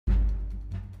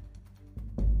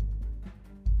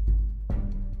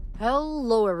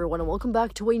Hello everyone and welcome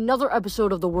back to another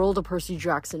episode of The World of Percy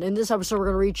Jackson. In this episode we're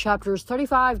going to read chapters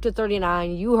 35 to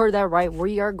 39. You heard that right.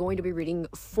 We are going to be reading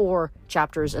 4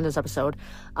 chapters in this episode.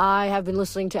 I have been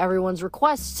listening to everyone's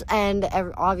requests and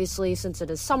obviously since it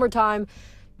is summertime,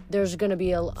 there's going to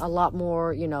be a lot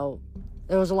more,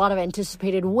 there was a lot of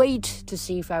anticipated wait to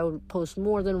see if I would post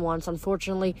more than once.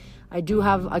 Unfortunately, I do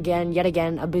have yet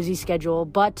again, a busy schedule,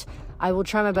 but I will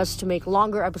try my best to make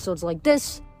longer episodes like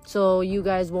this, so you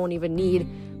guys won't even need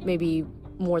maybe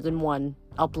more than one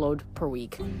upload per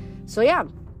week. So yeah,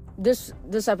 this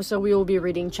episode we will be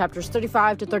reading chapters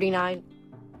 35 to 39.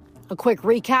 A quick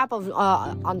recap of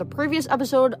on the previous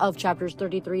episode of chapters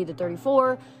 33 to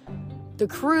 34. The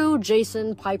crew,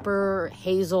 Jason, Piper,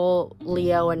 Hazel,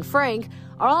 Leo, and Frank,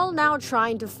 are all now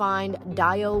trying to find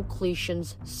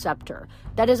Diocletian's scepter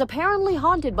that is apparently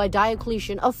haunted by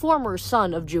Diocletian, a former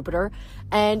son of Jupiter,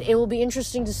 and it will be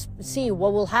interesting to see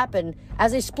what will happen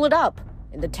as they split up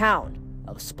in the town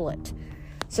of Split.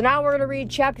 So now we're going to read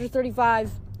chapter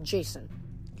 35, Jason.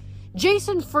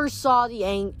 Jason first saw the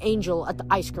angel at the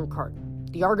ice cream cart.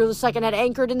 The Argo II had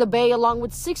anchored in the bay along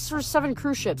with 6 or 7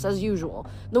 cruise ships as usual.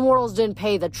 The mortals didn't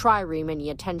pay the trireme any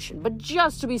attention, but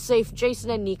just to be safe, Jason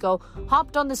and Nico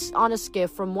hopped on a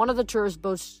skiff from one of the tourist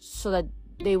boats so that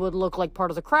they would look like part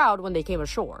of the crowd when they came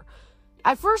ashore.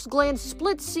 At first glance,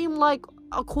 Split seemed like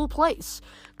a cool place.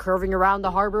 Curving around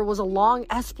the harbor was a long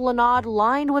esplanade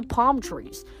lined with palm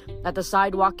trees. At the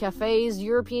sidewalk cafes,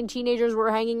 European teenagers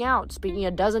were hanging out, speaking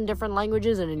a dozen different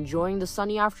languages and enjoying the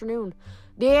sunny afternoon.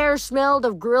 The air smelled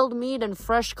of grilled meat and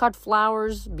fresh-cut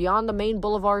flowers. Beyond the main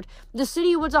boulevard, the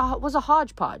city was a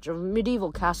hodgepodge of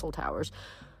medieval castle towers,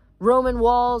 Roman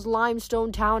walls,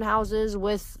 limestone townhouses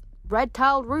with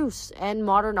red-tiled roofs, and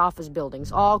modern office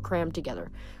buildings, all crammed together.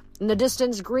 In the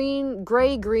distance,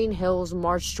 gray-green hills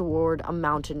marched toward a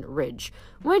mountain ridge,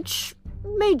 which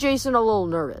made Jason a little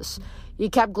nervous. He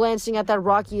kept glancing at that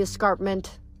rocky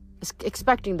escarpment,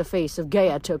 expecting the face of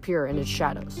Gaia to appear in its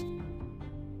shadows.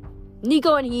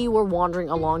 Nico and he were wandering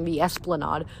along the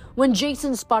esplanade when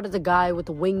Jason spotted the guy with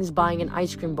the wings buying an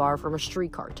ice cream bar from a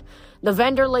street cart. The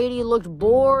vendor lady looked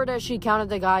bored as she counted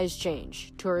the guy's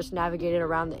change. Tourists navigated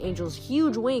around the angel's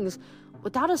huge wings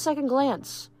without a second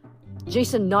glance.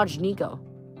 Jason nudged Nico.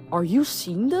 "Are you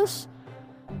seeing this?"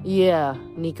 "Yeah,"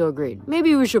 Nico agreed.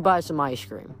 "Maybe we should buy some ice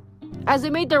cream." As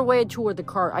they made their way toward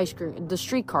the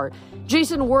street cart,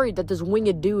 Jason worried that this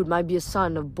winged dude might be a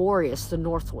son of Boreas the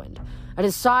Northwind. At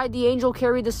his side, the angel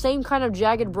carried the same kind of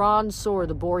jagged bronze sword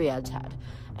the Boreads had,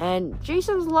 and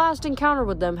Jason's last encounter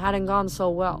with them hadn't gone so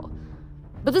well.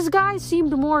 But this guy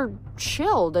seemed more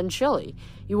chill than chilly.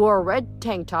 He wore a red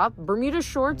tank top, Bermuda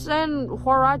shorts, and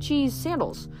Huarache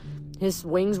sandals. His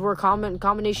wings were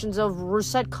combinations of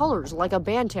russet colors, like a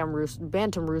bantam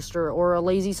rooster or a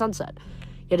lazy sunset.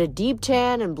 He had a deep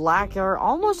tan and black hair,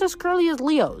 almost as curly as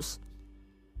Leo's.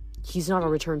 "He's not a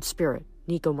returned spirit,"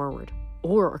 Nico murmured,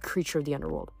 "or a creature of the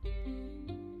underworld."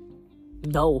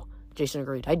 "No," Jason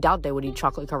agreed. "I doubt they would eat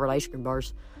chocolate-covered ice cream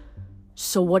bars."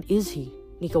 "So what is he?"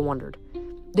 Nico wondered.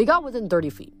 They got within 30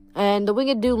 feet, and the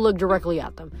winged dude looked directly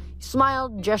at them. He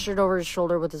smiled, gestured over his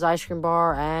shoulder with his ice cream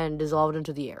bar, and dissolved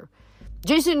into the air.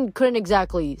 Jason couldn't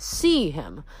exactly see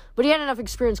him, but he had enough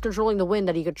experience controlling the wind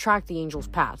that he could track the angel's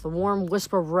path, a warm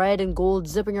wisp of red and gold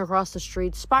zipping across the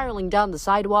street, spiraling down the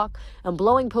sidewalk, and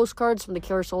blowing postcards from the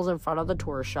carousels in front of the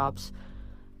tourist shops.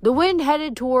 The wind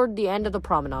headed toward the end of the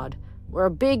promenade, where a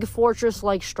big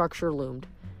fortress-like structure loomed.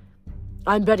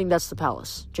 "I'm betting that's the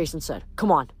palace," Jason said.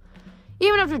 "Come on."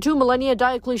 Even after 2 millennia,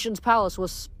 Diocletian's palace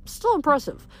was still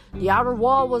impressive. The outer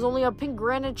wall was only a pink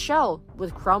granite shell,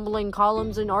 with crumbling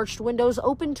columns and arched windows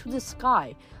open to the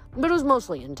sky, but it was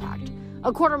mostly intact.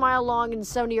 A quarter mile long and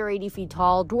 70 or 80 feet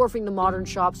tall, dwarfing the modern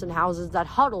shops and houses that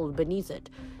huddled beneath it.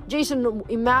 Jason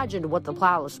imagined what the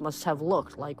palace must have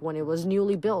looked like when it was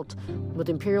newly built, with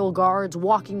imperial guards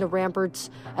walking the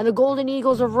ramparts and the golden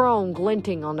eagles of Rome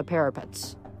glinting on the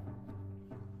parapets.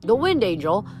 The Wind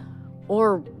Angel,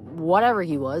 or whatever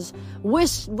he was,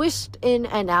 whisked in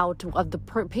and out of the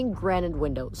pink granite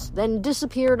windows, then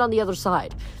disappeared on the other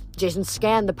side. Jason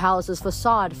scanned the palace's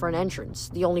facade for an entrance.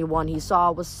 The only one he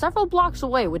saw was several blocks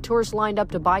away, with tourists lined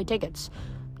up to buy tickets.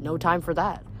 No time for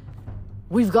that.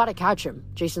 "We've got to catch him,"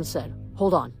 Jason said.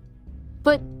 "Hold on."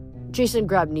 But Jason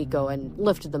grabbed Nico and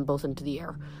lifted them both into the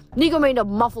air. Nico made a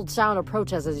muffled sound of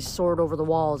protest as he soared over the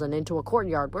walls and into a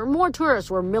courtyard where more tourists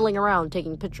were milling around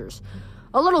taking pictures.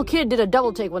 A little kid did a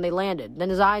double take when they landed, then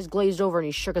his eyes glazed over and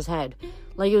he shook his head,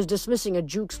 like he was dismissing a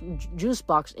juice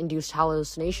box-induced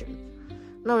hallucination.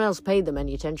 No one else paid them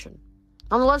any attention.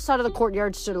 On the left side of the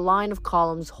courtyard stood a line of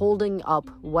columns holding up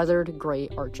weathered gray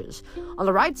arches. On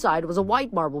the right side was a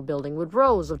white marble building with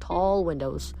rows of tall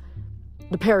windows.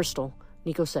 The peristyle,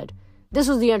 Nico said. This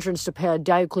was the entrance to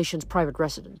Diocletian's private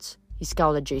residence. He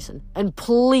scowled at Jason. And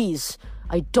please,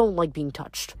 I don't like being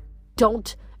touched.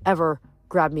 Don't ever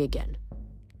grab me again.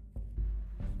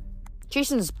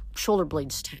 Jason's shoulder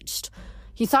blades tensed.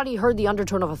 He thought he heard the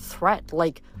undertone of a threat,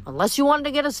 like, unless you wanted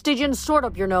to get a Stygian sword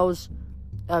up your nose.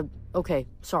 Okay,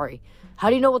 sorry. How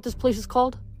do you know what this place is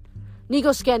called?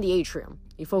 Nico scanned the atrium.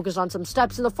 He focused on some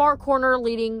steps in the far corner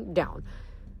leading down.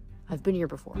 I've been here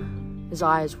before. His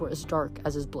eyes were as dark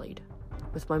as his blade.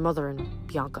 With my mother and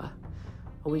Bianca.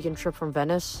 A weekend trip from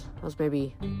Venice. I was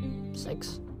maybe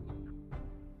 6.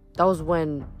 That was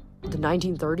when? The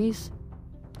 1930s?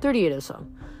 38 or so.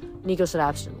 Nico said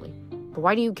absently. But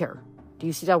why do you care? Do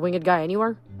you see that winged guy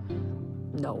anywhere?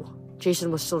 No.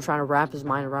 Jason was still trying to wrap his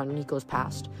mind around Nico's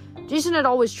past. Jason had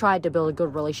always tried to build a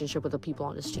good relationship with the people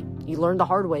on his team. He learned the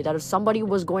hard way that if somebody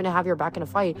was going to have your back in a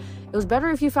fight, it was better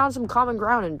if you found some common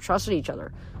ground and trusted each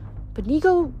other. But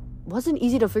Nico wasn't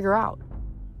easy to figure out.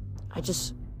 I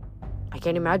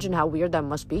can't imagine how weird that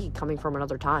must be coming from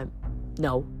another time.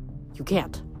 No, you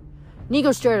can't.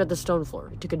 Nico stared at the stone floor.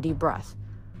 He took a deep breath.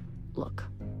 Look,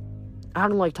 I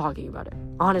don't like talking about it.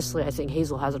 Honestly, I think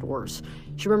Hazel has it worse.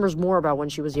 She remembers more about when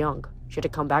she was young. She had to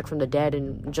come back from the dead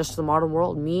and just the modern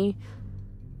world. Me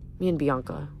and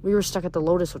Bianca. We were stuck at the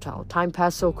Lotus Hotel. Time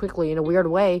passed so quickly in a weird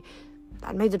way.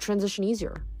 That made the transition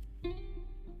easier.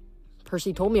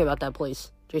 Percy told me about that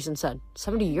place, Jason said.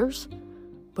 70 years?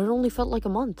 But it only felt like a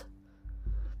month.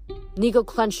 Nico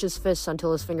clenched his fists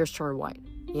until his fingers turned white.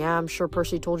 Yeah, I'm sure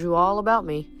Percy told you all about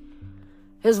me.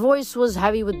 His voice was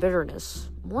heavy with bitterness.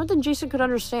 More than Jason could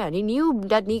understand. He knew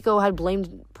that Nico had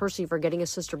blamed Percy for getting his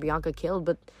sister Bianca killed,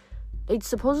 but they'd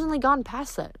supposedly gone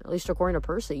past that, at least according to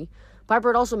Percy. Piper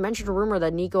had also mentioned a rumor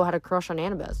that Nico had a crush on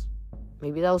Annabeth.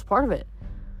 Maybe that was part of it.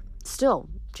 Still,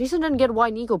 Jason didn't get why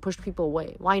Nico pushed people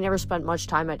away, why he never spent much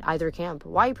time at either camp,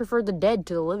 why he preferred the dead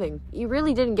to the living. He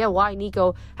really didn't get why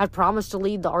Nico had promised to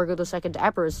lead the Argo II to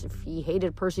Epirus if he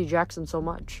hated Percy Jackson so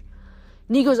much.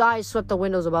 Nico's eyes swept the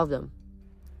windows above them.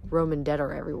 Roman dead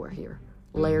are everywhere here.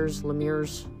 Lairs,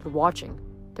 Lemirs, they're watching.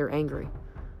 They're angry.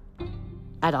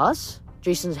 At us?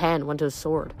 Jason's hand went to his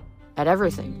sword. At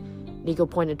everything. Nico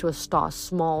pointed to a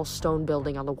small stone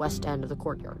building on the west end of the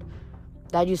courtyard.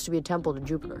 That used to be a temple to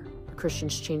Jupiter. The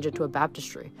Christians changed it to a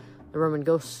baptistry. The Roman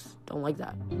ghosts don't like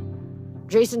that.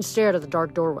 Jason stared at the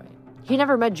dark doorway. He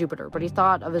never met Jupiter, but he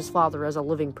thought of his father as a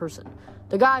living person.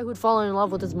 The guy who'd fallen in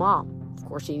love with his mom. Of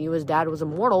course, he knew his dad was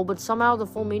immortal, but somehow the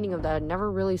full meaning of that had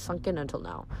never really sunk in until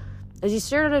now. As he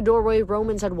stared at a doorway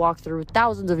Romans had walked through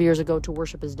thousands of years ago to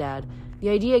worship his dad, the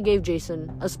idea gave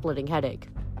Jason a splitting headache.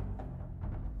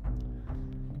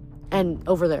 And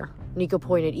over there, Nico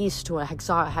pointed east to a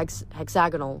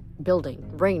hexagonal building,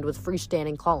 ringed with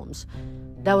freestanding columns.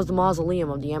 That was the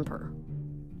mausoleum of the Emperor.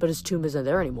 But his tomb isn't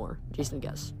there anymore, Jason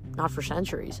guessed. Not for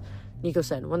centuries. Nico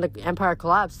said, when the Empire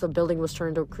collapsed, the building was turned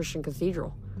into a Christian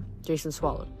cathedral. Jason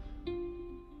swallowed.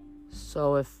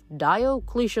 So if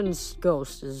Diocletian's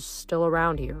ghost is still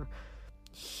around here,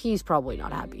 he's probably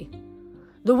not happy.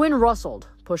 The wind rustled,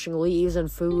 pushing leaves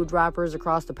and food wrappers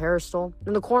across the peristyle.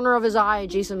 In the corner of his eye,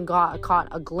 Jason caught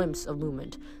a glimpse of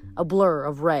movement, a blur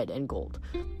of red and gold.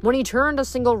 When he turned, a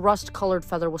single rust-colored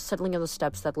feather was settling on the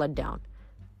steps that led down.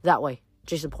 That way,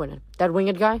 Jason pointed. That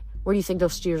winged guy? Where do you think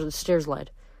those stairs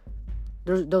led?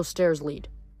 Those stairs lead.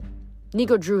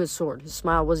 Nico drew his sword. His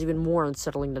smile was even more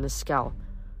unsettling than his scowl.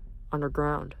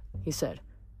 Underground, he said.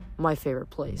 My favorite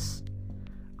place.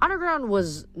 Underground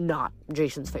was not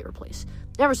Jason's favorite place.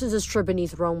 Ever since his trip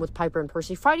beneath Rome with Piper and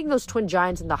Percy, fighting those twin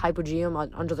giants in the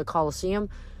Hypogeum under the Colosseum,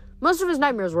 most of his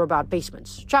nightmares were about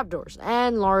basements, trapdoors,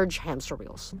 and large hamster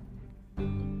wheels.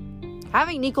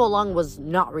 Having Nico along was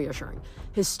not reassuring.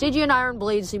 His Stygian iron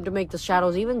blade seemed to make the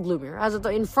shadows even gloomier, as if the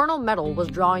infernal metal was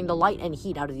drawing the light and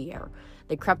heat out of the air.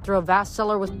 They crept through a vast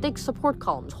cellar with thick support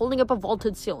columns, holding up a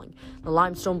vaulted ceiling. The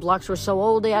limestone blocks were so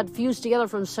old they had fused together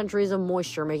from centuries of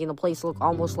moisture, making the place look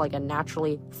almost like a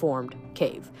naturally formed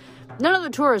cave. None of the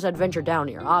tourists had ventured down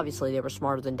here. Obviously, they were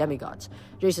smarter than demigods.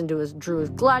 Jason drew his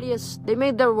gladius. They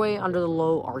made their way under the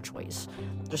low archways,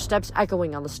 their steps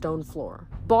echoing on the stone floor.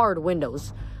 Barred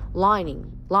windows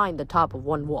lined the top of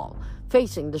one wall,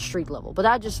 facing the street level, but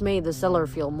that just made the cellar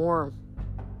feel more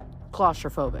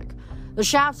claustrophobic. The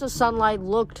shafts of sunlight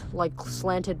looked like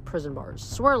slanted prison bars,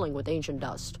 swirling with ancient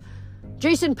dust.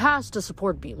 Jason passed a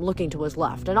support beam, looking to his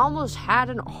left, and almost had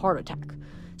a heart attack.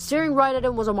 Staring right at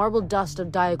him was a marble dust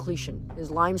of Diocletian, his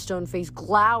limestone face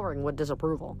glowering with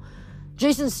disapproval.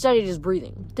 Jason steadied his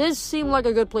breathing. This seemed like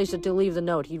a good place to leave the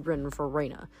note he'd written for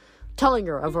Reyna, telling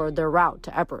her of their route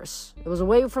to Epirus. It was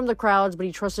away from the crowds, but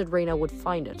he trusted Reyna would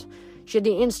find it. She had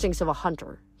the instincts of a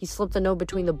hunter. He slipped the note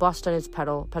between the bust and its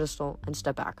pedestal and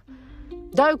stepped back.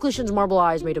 Diocletian's marble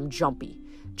eyes made him jumpy.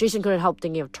 Jason couldn't help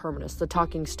thinking of Terminus, the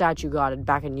talking statue god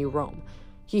back in New Rome.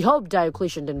 He hoped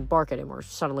Diocletian didn't bark at him or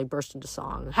suddenly burst into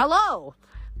song. Hello!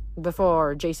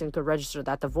 Before Jason could register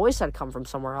that the voice had come from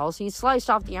somewhere else, he sliced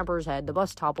off the Emperor's head, the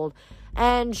bust toppled,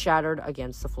 and shattered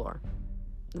against the floor.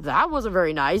 That wasn't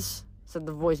very nice, said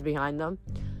the voice behind them.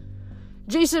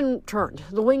 Jason turned.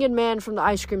 The winged man from the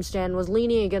ice cream stand was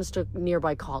leaning against a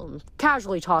nearby column,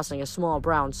 casually tossing a small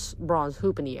bronze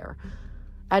hoop in the air.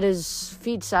 At his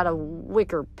feet sat a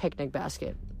wicker picnic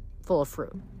basket full of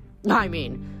fruit. I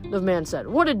mean, the man said,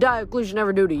 what did Diocletian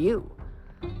ever do to you?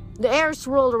 The air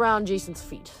swirled around Jason's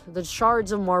feet. The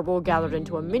shards of marble gathered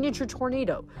into a miniature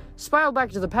tornado, spiraled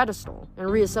back to the pedestal, and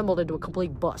reassembled into a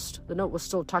complete bust. The note was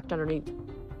still tucked underneath.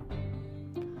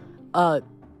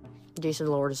 Jason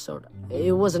lowered his sword.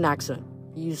 It was an accident.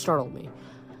 You startled me.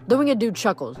 The winged dude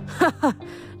chuckled.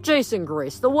 Jason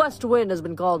Grace, the west wind has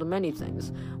been called many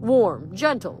things. Warm,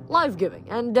 gentle, life-giving,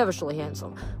 and devilishly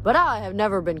handsome. But I have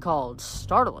never been called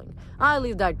startling. I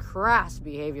leave that crass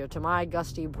behavior to my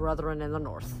gusty brethren in the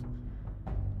north.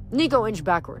 Nico inched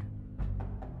backward.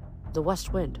 The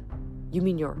west wind? You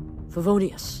mean you're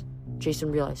Favonius?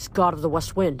 Jason realized. God of the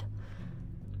west wind.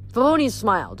 Favonius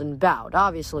smiled and bowed,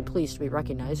 obviously pleased to be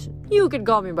recognized. You can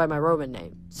call me by my Roman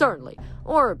name, certainly.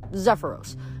 Or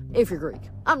Zephyros, if you're Greek.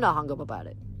 I'm not hung up about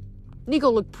it.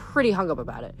 Nico looked pretty hung up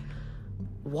about it.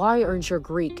 Why aren't your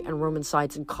Greek and Roman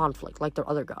sides in conflict like their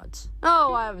other gods?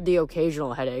 Oh, I have the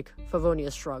occasional headache,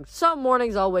 Favonius shrugged. Some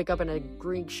mornings I'll wake up in a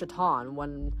Greek chiton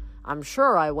when I'm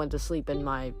sure I went to sleep in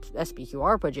my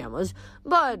SPQR pajamas,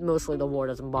 but mostly the war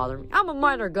doesn't bother me. I'm a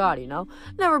minor god, you know?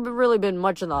 Never really been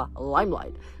much in the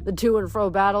limelight. The to and fro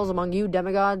battles among you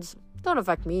demigods don't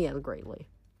affect me as greatly.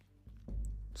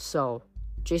 So,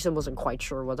 Jason wasn't quite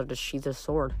sure whether to sheath his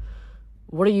sword.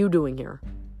 What are you doing here?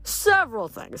 Several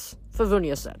things,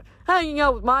 Favonius said. Hanging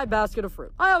out with my basket of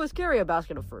fruit. I always carry a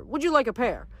basket of fruit. Would you like a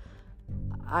pear?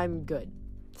 I'm good.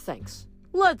 Thanks.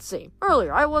 Let's see.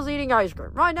 Earlier, I was eating ice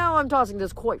cream. Right now, I'm tossing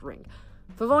this quoit ring.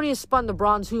 Favonius spun the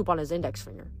bronze hoop on his index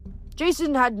finger.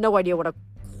 Jason had no idea what a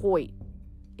quoit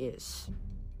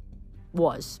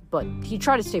was, but he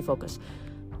tried to stay focused.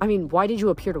 I mean, why did you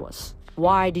appear to us?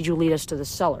 Why did you lead us to the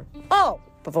cellar? Oh!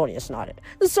 Favonius nodded.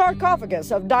 The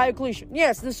sarcophagus of Diocletian.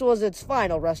 Yes, this was its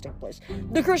final resting place.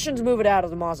 The Christians moved it out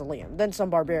of the mausoleum. Then some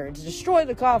barbarians destroyed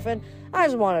the coffin. I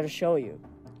just wanted to show you.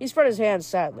 He spread his hands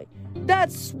sadly.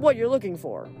 That's what you're looking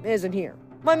for, isn't here.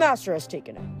 My master has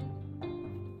taken it.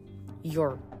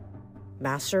 Your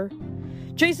master?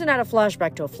 Jason had a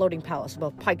flashback to a floating palace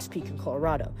above Pikes Peak in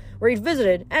Colorado, where he'd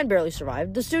visited, and barely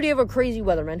survived, the studio of a crazy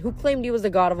weatherman who claimed he was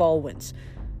the god of all winds.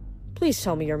 Please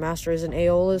tell me your master isn't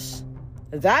Aeolus.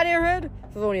 That airhead?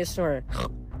 Favonius snorted.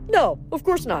 No, of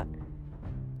course not.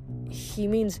 He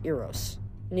means Eros.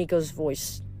 Nico's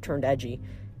voice turned edgy.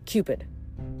 Cupid.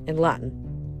 In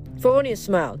Latin. Favonius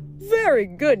smiled. Very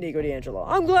good, Nico D'Angelo.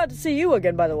 I'm glad to see you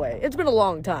again, by the way. It's been a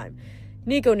long time.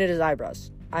 Nico knit his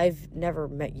eyebrows. I've never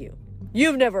met you.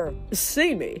 You've never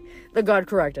seen me, the god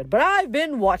corrected, but I've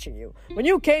been watching you. When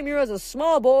you came here as a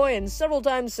small boy, and several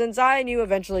times since, I knew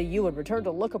eventually you would return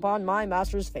to look upon my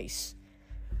master's face.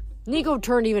 Nico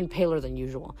turned even paler than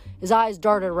usual. His eyes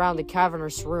darted around the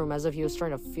cavernous room as if he was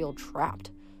starting to feel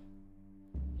trapped.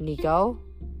 Nico?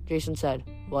 Jason said.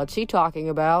 What's he talking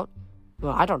about?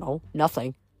 Well, I don't know.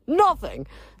 Nothing. Nothing!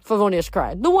 Favonius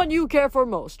cried. The one you care for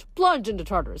most. Plunge into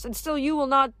Tartarus, and still you will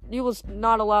not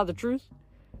allow the truth?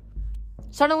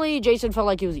 Suddenly, Jason felt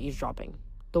like he was eavesdropping.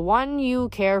 The one you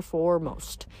care for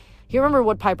most. He remembered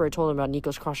what Piper had told him about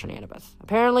Nico's crush on Annabeth.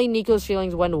 Apparently, Nico's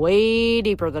feelings went way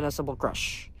deeper than a simple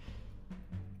crush.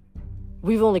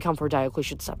 We've only come for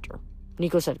Diocletian's scepter,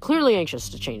 Nico said, clearly anxious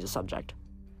to change the subject.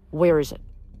 Where is it?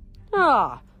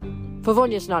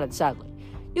 Favonius nodded sadly.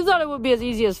 You thought it would be as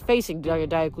easy as facing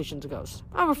Diocletian's ghost.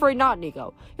 I'm afraid not,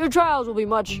 Nico. Your trials will be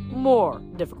much more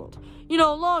difficult. You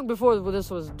know, long before this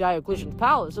was Diocletian's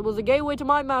palace, it was the gateway to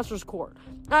my master's court.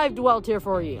 I've dwelt here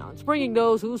for eons, bringing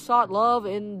those who sought love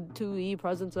into the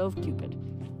presence of Cupid.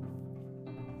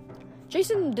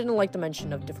 Jason didn't like the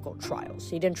mention of difficult trials.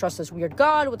 He didn't trust this weird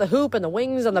god with the hoop and the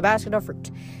wings and the basket of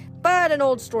fruit. But an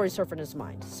old story surfaced in his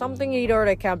mind, something he'd heard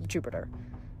at Camp Jupiter.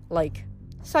 Like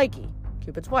Psyche,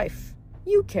 Cupid's wife.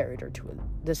 You carried her to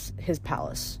his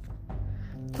palace.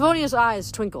 Favonius' eyes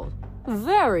twinkled.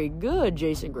 Very good,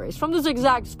 Jason Grace. From this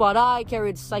exact spot, I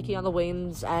carried Psyche on the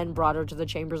wings and brought her to the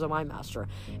chambers of my master.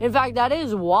 In fact, that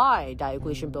is why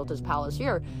Diocletian built his palace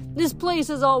here. This place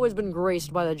has always been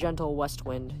graced by the gentle west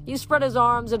wind. He spread his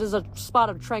arms. It is a spot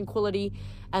of tranquility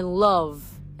and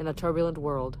love in a turbulent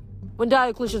world. When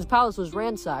Diocletian's palace was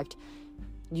ransacked,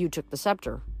 you took the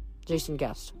scepter, Jason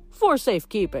guessed. For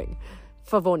safekeeping,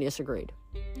 Favonius agreed.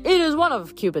 It is one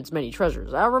of Cupid's many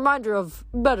treasures, a reminder of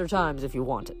better times if you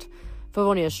want it.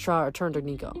 Favonius turned to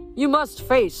Nico. You must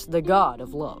face the god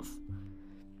of love.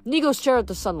 Nico stared at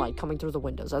the sunlight coming through the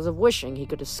windows, as if wishing he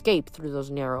could escape through those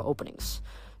narrow openings.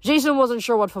 Jason wasn't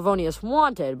sure what Favonius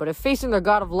wanted, but if facing the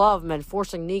god of love meant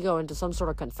forcing Nico into some sort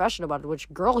of confession about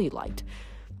which girl he liked,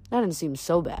 that didn't seem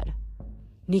so bad.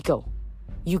 Nico,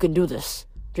 you can do this,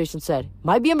 Jason said.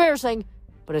 Might be embarrassing,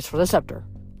 but it's for the scepter.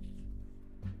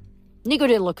 Nico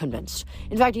didn't look convinced.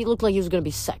 In fact, he looked like he was going to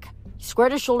be sick. He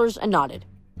squared his shoulders and nodded.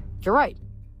 You're right.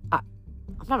 I'm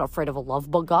not afraid of a love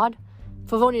bug god.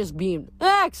 Favonius beamed.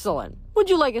 Excellent. Would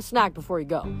you like a snack before you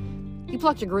go? He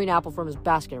plucked a green apple from his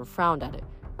basket and frowned at it.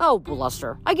 Oh,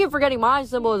 bluster. I keep forgetting my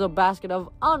symbol is a basket of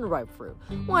unripe fruit.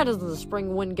 Why doesn't the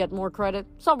spring wind get more credit?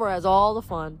 Summer has all the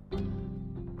fun.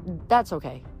 That's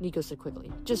okay, Nico said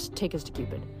quickly. Just take us to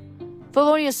Cupid.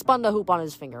 Favonius spun the hoop on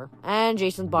his finger, and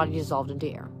Jason's body dissolved into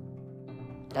air.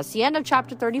 That's the end of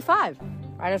chapter 35.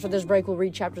 Right after this break, we'll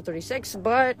read chapter 36,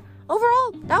 but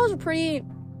overall, that was a pretty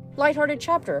lighthearted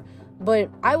chapter. But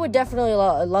I would definitely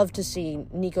love to see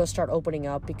Nico start opening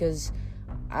up, because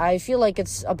I feel like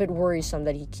it's a bit worrisome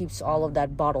that he keeps all of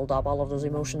that bottled up, all of those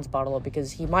emotions bottled up,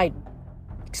 because he might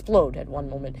explode at one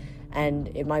moment, and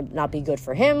it might not be good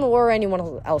for him or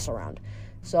anyone else around.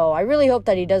 So I really hope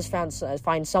that he does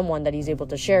find someone that he's able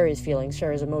to share his feelings,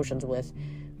 share his emotions with,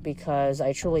 because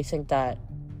I truly think that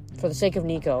for the sake of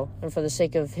Nico and for the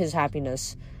sake of his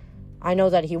happiness, I know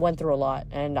that he went through a lot,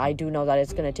 and I do know that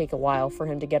it's going to take a while for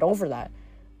him to get over that.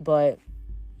 But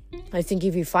I think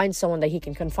if he finds someone that he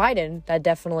can confide in, that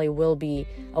definitely will be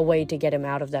a way to get him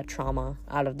out of that trauma,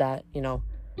 out of that,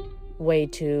 way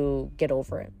to get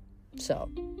over it. So,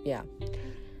 yeah.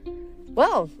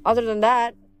 Well, other than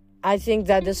that, I think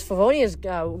that this Favonius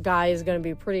guy is going to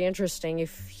be pretty interesting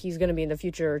if he's going to be in the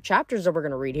future chapters that we're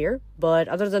going to read here. But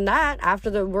other than that,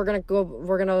 we're going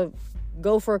to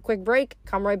go for a quick break,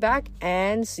 come right back,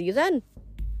 and see you then.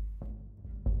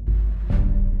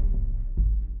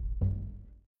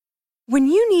 When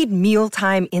you need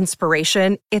mealtime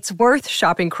inspiration, it's worth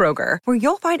shopping Kroger, where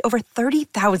you'll find over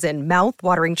 30,000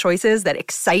 mouth-watering choices that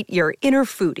excite your inner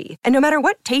foodie. And no matter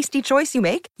what tasty choice you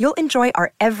make, you'll enjoy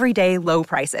our everyday low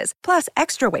prices, plus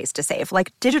extra ways to save,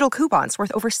 like digital coupons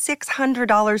worth over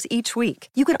 $600 each week.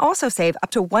 You can also save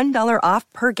up to $1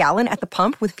 off per gallon at the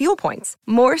pump with fuel points.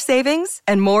 More savings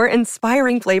and more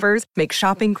inspiring flavors make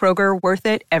shopping Kroger worth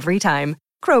it every time.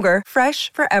 Kroger,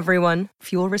 fresh for everyone.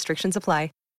 Fuel restrictions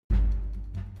apply.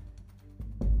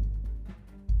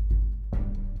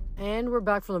 And we're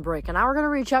back from the break, and now we're going to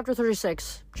read chapter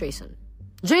 36, Jason.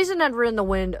 Jason had ridden the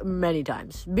wind many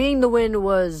times. Being the wind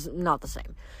was not the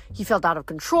same. He felt out of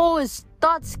control, his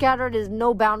thoughts scattered, his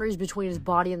no boundaries between his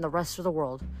body and the rest of the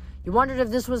world. He wondered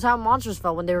if this was how monsters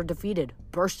felt when they were defeated,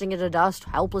 bursting into dust,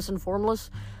 helpless and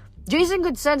formless. Jason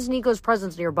could sense Nico's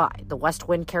presence nearby. The west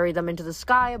wind carried them into the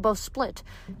sky above Split.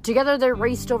 Together they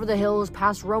raced over the hills,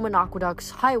 past Roman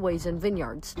aqueducts, highways, and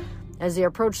vineyards. As they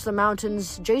approached the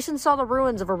mountains, Jason saw the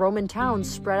ruins of a Roman town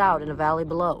spread out in a valley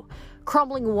below.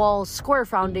 Crumbling walls, square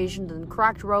foundations, and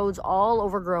cracked roads all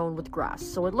overgrown with grass,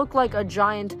 so it looked like a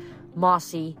giant,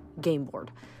 mossy game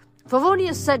board.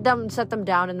 Favonius set them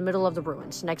down in the middle of the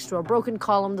ruins, next to a broken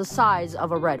column the size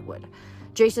of a redwood.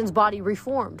 Jason's body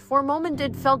reformed. For a moment,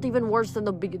 it felt even worse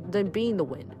than being the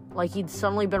wind, like he'd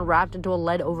suddenly been wrapped into a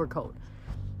lead overcoat.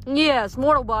 Yes,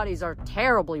 mortal bodies are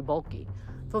terribly bulky,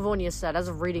 Favonius said, as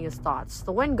if reading his thoughts.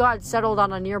 The wind god settled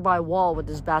on a nearby wall with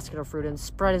his basket of fruit and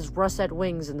spread his russet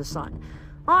wings in the sun.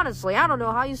 Honestly, I don't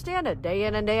know how you stand it, day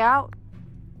in and day out.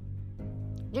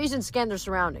 Jason scanned their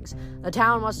surroundings. The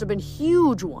town must have been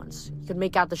huge once. He could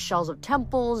make out the shells of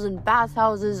temples and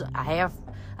bathhouses,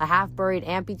 a half-buried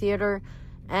amphitheater,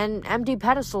 and empty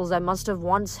pedestals that must have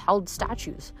once held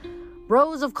statues.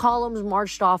 Rows of columns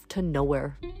marched off to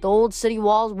nowhere. The old city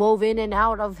walls wove in and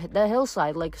out of the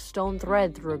hillside like stone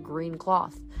thread through a green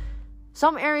cloth.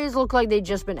 Some areas looked like they'd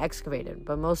just been excavated,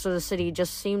 but most of the city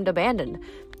just seemed abandoned,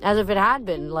 as if it had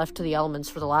been left to the elements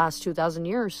for the last 2,000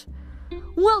 years.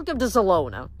 Welcome to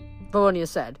Salona, Favonius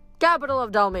said, capital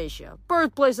of Dalmatia,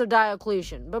 birthplace of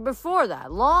Diocletian, but before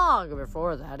that, long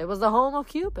before that, it was the home of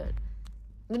Cupid.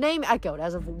 The name echoed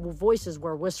as if voices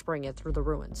were whispering it through the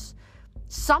ruins.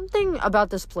 Something about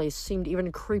this place seemed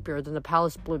even creepier than the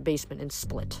palace basement in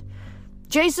Split.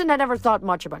 Jason had never thought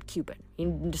much about Cupid. He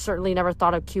certainly never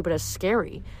thought of Cupid as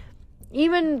scary,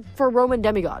 even for Roman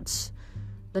demigods.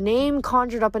 The name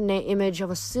conjured up an image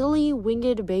of a silly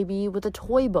winged baby with a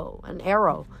toy bow and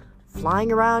arrow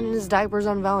flying around in his diapers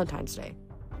on Valentine's Day.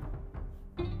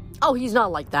 "Oh, he's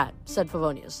not like that," said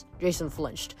Favonius. Jason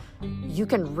flinched. "You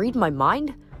can read my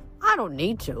mind? I don't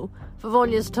need to."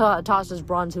 Favonius tossed his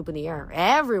bronze hoop in the air.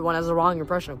 "Everyone has the wrong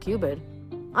impression of Cupid.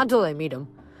 Until they meet him."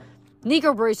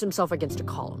 Nico braced himself against a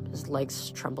column, his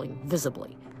legs trembling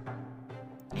visibly.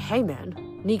 "Hey,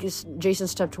 man." Jason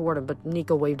stepped toward him, but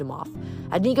Nico waved him off.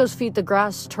 At Nico's feet, the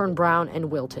grass turned brown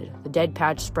and wilted. The dead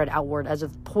patch spread outward as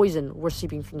if poison were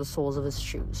seeping from the soles of his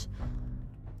shoes.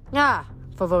 "Ah,"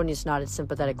 Favonius nodded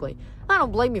sympathetically. "I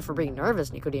don't blame you for being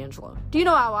nervous, Nico D'Angelo. Do you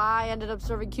know how I ended up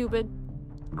serving Cupid?"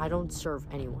 "I don't serve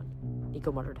anyone,"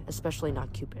 Nico muttered, "especially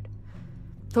not Cupid."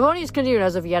 Favonius continued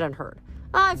as if he hadn't heard.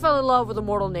 "I fell in love with a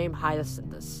mortal named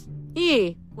Hyacinthus.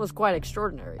 He was quite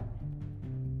extraordinary."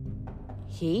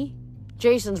 He?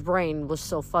 Jason's brain was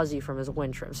still fuzzy from his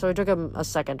wind trip, so it took him a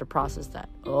second to process that.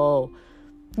 "Oh.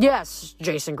 Yes,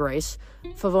 Jason Grace."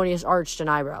 Favonius arched an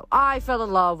eyebrow. "I fell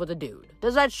in love with a dude.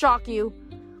 Does that shock you?"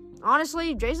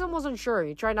 Honestly, Jason wasn't sure.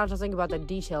 He tried not to think about the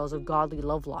details of godly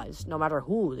love lives, no matter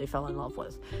who they fell in love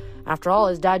with. After all,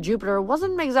 his dad Jupiter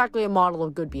wasn't exactly a model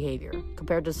of good behavior,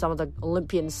 compared to some of the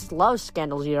Olympian love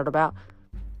scandals he'd heard about.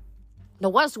 The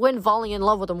West Wind falling in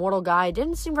love with a mortal guy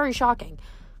didn't seem very shocking.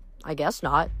 "I guess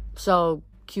not. So,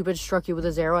 Cupid struck you with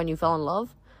his arrow and you fell in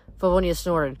love?" Favonius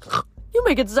snorted. "You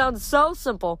make it sound so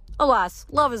simple. Alas,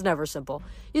 love is never simple.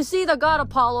 You see, the god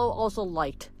Apollo also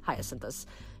liked Hyacinthus.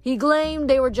 He claimed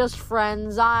they were just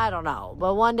friends, I don't know.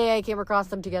 But one day I came across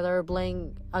them together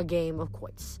playing a game of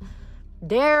quoits.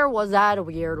 There was that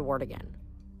weird word again.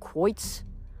 Quoits?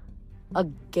 A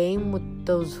game with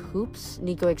those hoops?"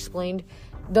 Nico explained,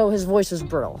 though his voice was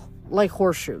brittle, like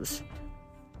horseshoes.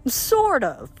 "Sort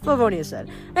of," Favonius said.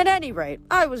 "At any rate,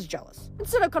 I was jealous.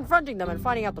 Instead of confronting them and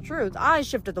finding out the truth, I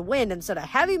shifted the wind and set a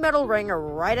heavy metal ring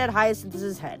right at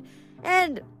Hyacinthus' head.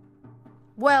 And,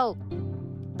 well,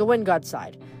 the wind god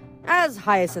sighed. As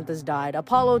Hyacinthus died,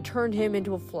 Apollo turned him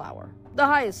into a flower, the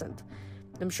hyacinth.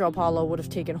 I'm sure Apollo would have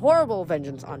taken horrible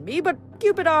vengeance on me, but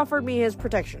Cupid offered me his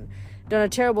protection. Done a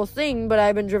terrible thing, but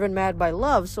I've been driven mad by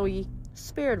love, so he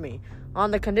spared me,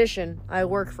 on the condition I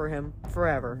work for him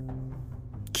forever."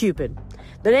 Cupid.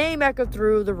 The name echoed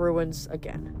through the ruins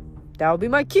again. "That will be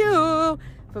my cue."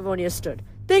 Favonius stood.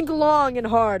 "Think long and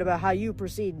hard about how you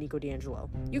proceed, Nico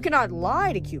D'Angelo. You cannot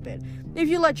lie to Cupid. If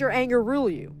you let your anger rule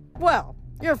you, well,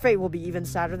 your fate will be even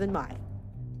sadder than mine."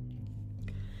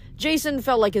 Jason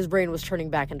felt like his brain was turning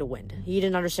back into wind. He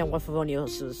didn't understand what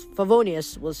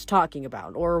Favonius was talking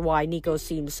about, or why Nico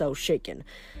seemed so shaken.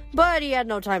 But he had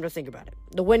no time to think about it.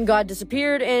 The wind god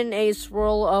disappeared in a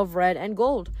swirl of red and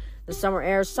gold. The summer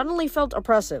air suddenly felt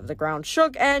oppressive. The ground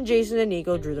shook, and Jason and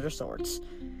Nico drew their swords.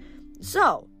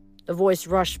 "So," the voice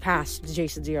rushed past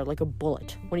Jason's ear like a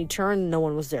bullet. When he turned, no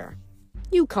one was there.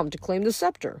 "You come to claim the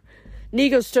scepter."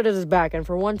 Nico stood at his back, and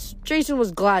for once, Jason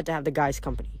was glad to have the guy's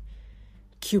company.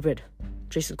 "Cupid,"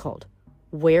 Jason called.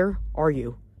 "Where are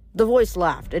you?" The voice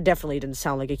laughed. It definitely didn't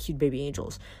sound like a cute baby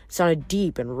angel's. It sounded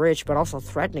deep and rich, but also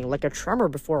threatening, like a tremor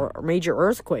before a major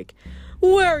earthquake.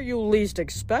 "Where you least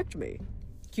expect me,"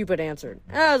 Cupid answered,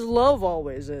 "as love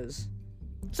always is."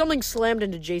 Something slammed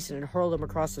into Jason and hurled him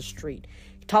across the street.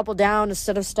 He toppled down a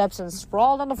set of steps and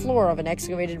sprawled on the floor of an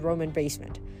excavated Roman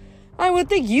basement. "I would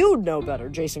think you'd know better,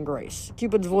 Jason Grace."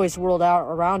 Cupid's voice whirled out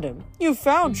around him. "You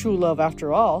found true love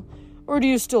after all. Or do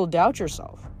you still doubt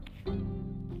yourself?"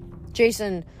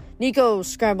 Nico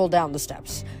scrambled down the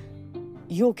steps.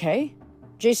 "You okay?"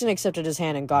 Jason accepted his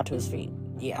hand and got to his feet.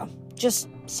 "Yeah, just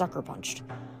sucker punched."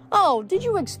 "Oh, did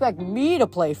you expect me to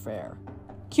play fair?"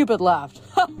 Cupid laughed.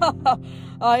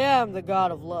 "I am the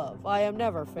god of love. I am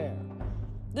never fair."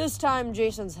 This time,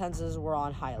 Jason's senses were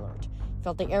on high alert. He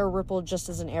felt the air ripple just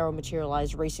as an arrow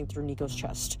materialized, racing through Nico's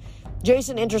chest.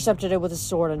 Jason intercepted it with his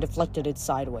sword and deflected it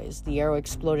sideways. The arrow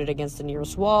exploded against the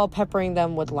nearest wall, peppering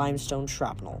them with limestone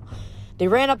shrapnel. They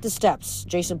ran up the steps.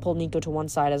 Jason pulled Nico to one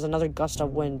side as another gust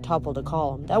of wind toppled a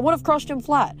column that would have crushed him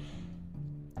flat.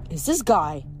 "Is this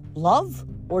guy love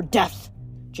or death?"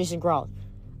 Jason growled.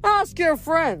 "Ask your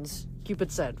friends,"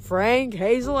 Cupid said. "Frank,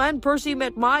 Hazel, and Percy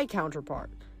met my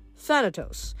counterpart,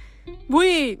 Thanatos.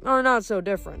 We are not so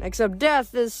different, except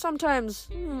death is sometimes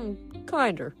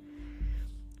kinder."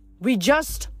 "We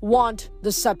just want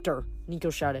the scepter," Nico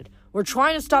shouted. "We're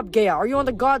trying to stop Gaia. Are you on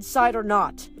the god's side or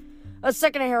not?" A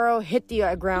second arrow hit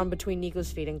the ground between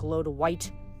Nico's feet and glowed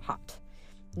white hot.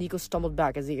 Nico stumbled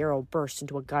back as the arrow burst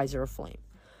into a geyser of flame.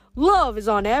 Love is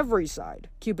on every side,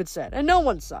 Cupid said, and no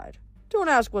one's side. Don't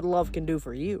ask what love can do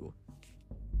for you.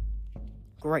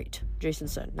 Great, Jason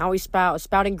said. Now he's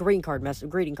spouting greeting card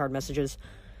messages.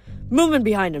 Movement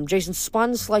behind him, Jason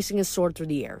spun, slicing his sword through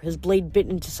the air. His blade bit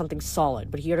into something solid,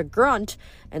 but he heard a grunt,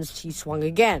 and he swung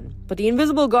again. But the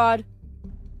invisible god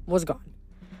was gone.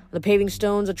 On the paving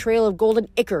stones, a trail of golden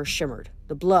ichor shimmered,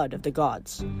 the blood of the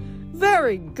gods.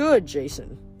 Very good,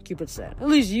 Jason, Cupid said. At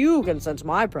least you can sense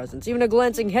my presence. Even a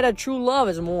glancing hit at true love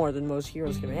is more than most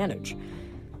heroes can manage.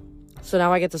 So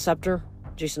now I get the scepter?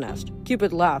 Jason asked.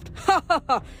 Cupid laughed. Ha ha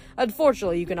ha!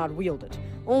 Unfortunately, you cannot wield it.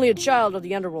 Only a child of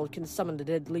the underworld can summon the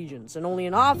dead legions, and only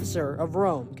an officer of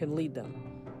Rome can lead them.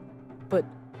 But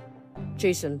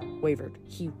Jason wavered.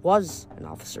 He was an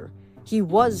officer. He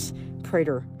was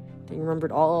Praetor. He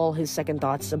remembered all his second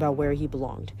thoughts about where he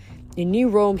belonged. In New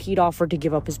Rome, he'd offered to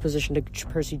give up his position to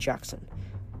Percy Jackson.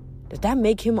 Did that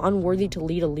make him unworthy to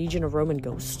lead a legion of Roman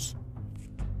ghosts?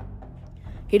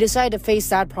 He decided to face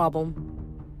that problem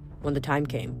when the time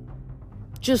came.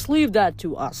 Just leave that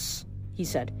to us, he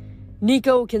said.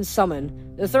 Nico can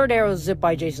summon. The third arrow zipped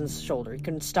by Jason's shoulder. He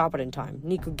couldn't stop it in time.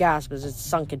 Nico gasped as it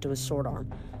sunk into his sword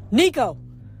arm. Nico!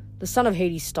 The son of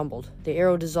Hades stumbled. The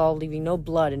arrow dissolved, leaving no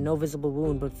blood and no visible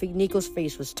wound, but Nico's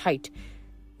face was tight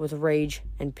with rage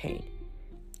and pain.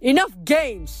 Enough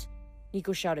games!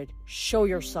 Nico shouted. Show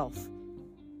yourself.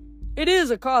 It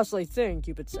is a costly thing,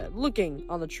 Cupid said, looking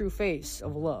on the true face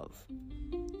of love.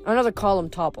 Another column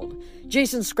toppled.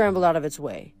 Jason scrambled out of its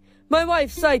way. My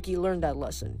wife Psyche learned that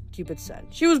lesson, Cupid said.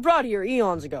 She was brought here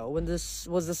eons ago, when this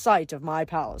was the site of my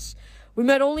palace. We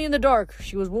met only in the dark.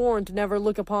 She was warned to never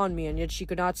look upon me, and yet she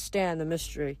could not stand the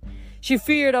mystery. She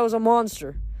feared I was a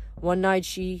monster. One night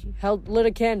she lit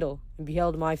a candle and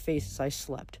beheld my face as I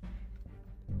slept.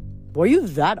 Were you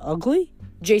that ugly?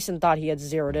 Jason thought he had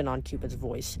zeroed in on Cupid's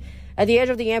voice. At the edge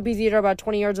of the amphitheater about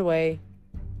 20 yards away,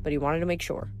 but he wanted to make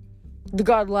sure. The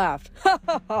god laughed. Ha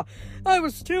ha ha! I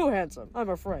was too handsome, I'm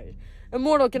afraid. A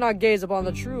mortal cannot gaze upon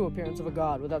the true appearance of a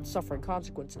god without suffering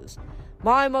consequences.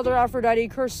 My mother Aphrodite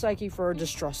cursed Psyche for her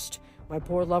distrust. My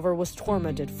poor lover was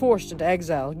tormented, forced into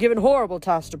exile, given horrible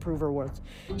tasks to prove her worth.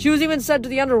 She was even sent to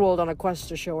the underworld on a quest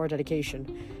to show her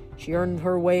dedication. She earned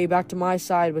her way back to my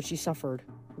side, but she suffered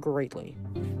greatly.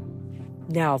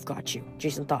 Now I've got you,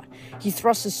 Jason thought. He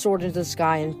thrust his sword into the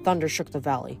sky and thunder shook the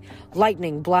valley.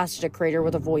 Lightning blasted a crater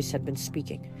where the voice had been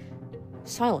speaking.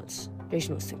 Silence,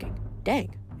 Jason was thinking.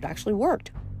 Dang, it actually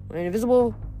worked. An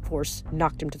invisible force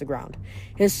knocked him to the ground.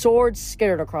 His sword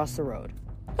skittered across the road.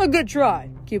 A good try,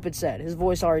 Cupid said, his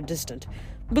voice already distant.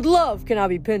 But love cannot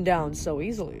be pinned down so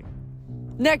easily.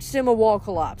 Next to him, a wall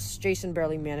collapsed. Jason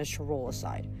barely managed to roll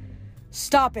aside.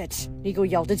 Stop it, Nico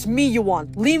yelled. It's me you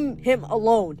want. Leave him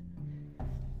alone.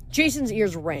 Jason's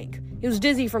ears rang. He was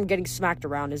dizzy from getting smacked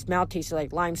around. His mouth tasted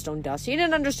like limestone dust. He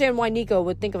didn't understand why Nico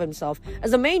would think of himself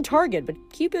as the main target, but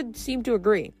Cupid seemed to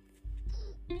agree.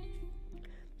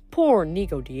 Poor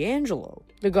Nico D'Angelo.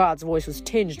 The god's voice was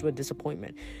tinged with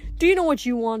disappointment. Do you know what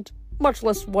you want? Much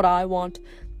less what I want.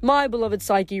 My beloved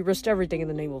Psyche risked everything in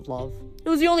the name of love. It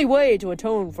was the only way to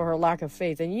atone for her lack of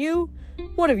faith. And you?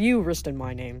 What have you risked in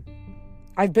my name?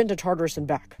 I've been to Tartarus and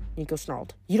back, Nico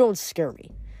snarled. You don't scare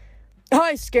me.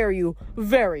 I scare you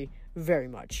very, very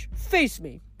much. Face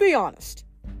me. Be honest.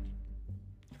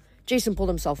 Jason pulled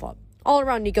himself up. All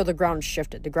around Nico, the ground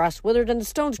shifted. The grass withered and the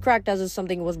stones cracked as if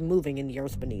something was moving in the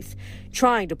earth beneath,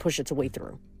 trying to push its way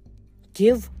through.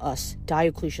 Give us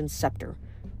Diocletian's scepter,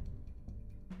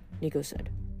 Nico said.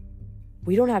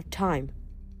 We don't have time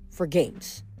for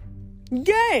games.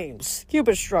 Games!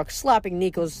 Cupid struck, slapping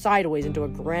Nico sideways into a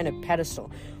granite pedestal.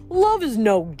 Love is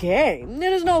no game.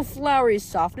 It is no flowery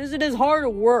softness. It is hard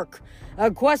work.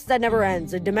 A quest that never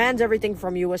ends. It demands everything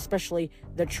from you, especially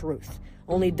the truth.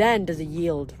 Only then does it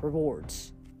yield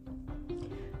rewards.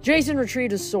 Jason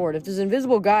retrieved his sword. If this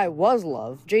invisible guy was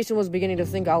love, Jason was beginning to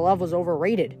think how love was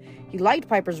overrated. He liked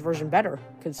Piper's version better.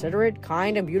 Considerate,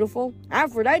 kind, and beautiful.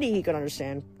 Aphrodite he could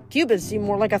understand. Cupid seemed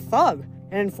more like a thug,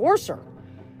 an enforcer.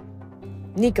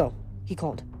 Nico, he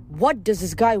called. What does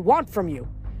this guy want from you?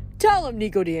 Tell him,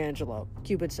 Nico D'Angelo,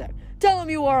 Cupid said. Tell him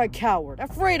you are a coward,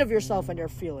 afraid of yourself and your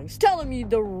feelings. Tell him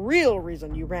the real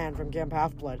reason you ran from Camp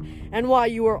Half-Blood, and why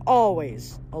you were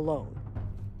always alone.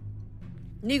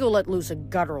 Nico let loose a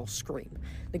guttural scream.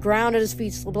 The ground at his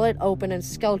feet split open and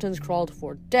skeletons crawled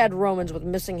forth. Dead Romans with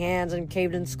missing hands and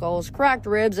caved-in skulls, cracked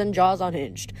ribs, and jaws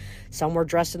unhinged. Some were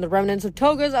dressed in the remnants of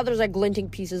togas, others had glinting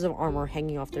pieces of armor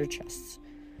hanging off their chests.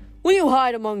 Will you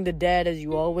hide among the dead as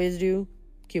you always do?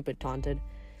 Cupid taunted.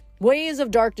 Waves of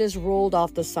darkness rolled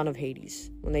off the son of Hades.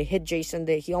 When they hit Jason,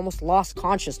 he almost lost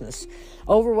consciousness,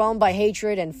 overwhelmed by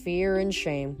hatred and fear and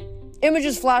shame.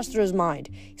 Images flashed through his mind.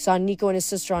 He saw Nico and his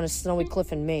sister on a snowy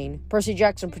cliff in Maine, Percy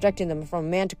Jackson protecting them from a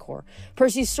manticore.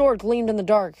 Percy's sword gleamed in the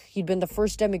dark. He'd been the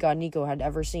first demigod Nico had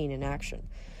ever seen in action.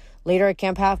 Later at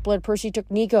Camp Half-Blood, Percy took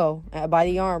Nico by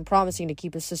the arm, promising to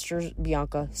keep his sister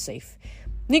Bianca safe.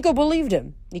 Nico believed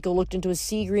him. Nico looked into his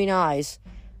sea-green eyes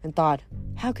and thought,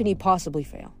 how can he possibly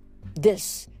fail?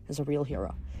 This is a real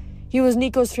hero. He was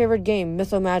Nico's favorite game,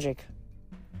 Mythomagic,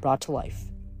 brought to life.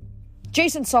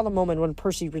 Jason saw the moment when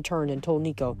Percy returned and told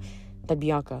Nico that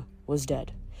Bianca was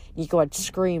dead. Nico had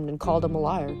screamed and called him a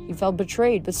liar. He felt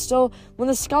betrayed, but still, when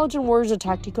the skeleton warriors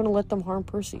attacked, he couldn't let them harm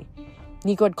Percy.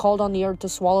 Nico had called on the earth to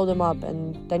swallow them up,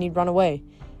 and then he'd run away,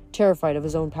 terrified of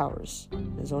his own powers,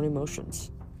 his own emotions.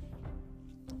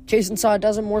 Jason saw a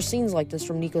dozen more scenes like this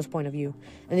from Nico's point of view,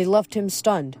 and they left him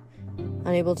stunned,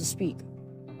 unable to speak.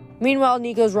 Meanwhile,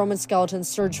 Nico's Roman skeleton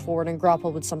surged forward and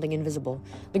grappled with something invisible.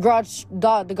 The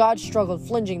gods struggled,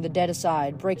 flinging the dead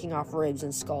aside, breaking off ribs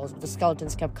and skulls, but the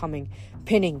skeletons kept coming,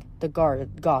 pinning the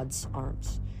gods'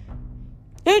 arms.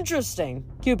 Interesting,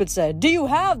 Cupid said. Do you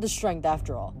have the strength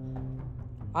after all?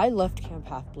 I left Camp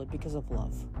Half-Blood because of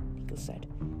love, Nico said.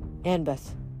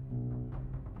 Annabeth.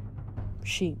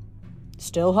 She.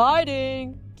 Still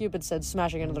hiding, Cupid said,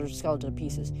 smashing another skeleton to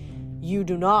pieces. You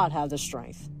do not have the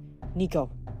strength.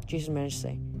 Nico, Jason managed to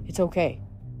say. It's okay.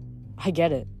 I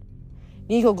get it.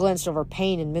 Nico glanced over,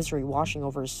 pain and misery washing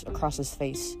across his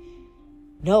face.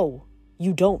 No,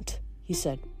 you don't, he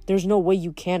said. There's no way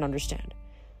you can understand.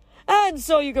 And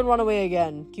so you can run away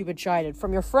again, Cupid chided.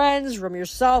 From your friends, from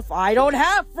yourself. I don't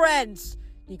have friends,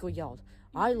 Nico yelled.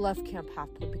 I left Camp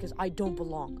Half-Blood because I don't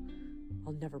belong.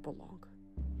 I'll never belong.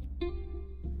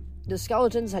 The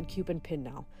skeletons had Cupid pinned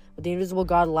now, but the invisible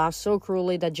god laughed so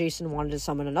cruelly that Jason wanted to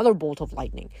summon another bolt of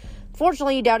lightning.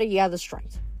 Fortunately, he doubted he had the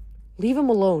strength. Leave him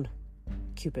alone,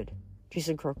 Cupid.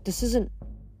 Jason croaked. This isn't...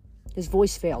 His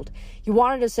voice failed. He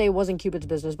wanted to say it wasn't Cupid's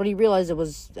business, but he realized it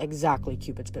was exactly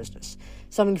Cupid's business.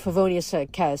 Something Favonius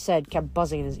said kept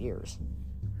buzzing in his ears.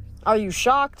 Are you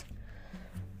shocked?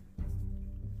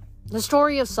 The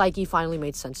story of Psyche finally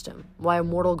made sense to him. Why a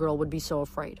mortal girl would be so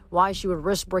afraid. Why she would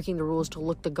risk breaking the rules to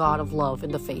look the god of love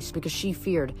in the face because she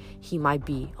feared he might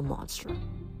be a monster.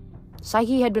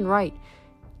 Psyche had been right.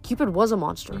 Cupid was a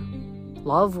monster.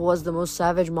 Love was the most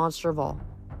savage monster of all.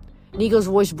 Nico's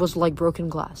voice was like broken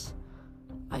glass.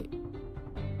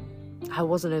 I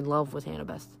wasn't in love with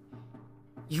Annabeth.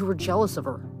 You were jealous of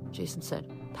her, Jason said.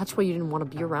 That's why you didn't want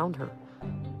to be around her.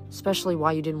 Especially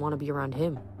why you didn't want to be around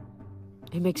him.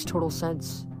 It makes total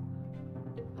sense.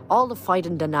 All the fight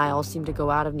and denial seemed to go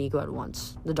out of Nico at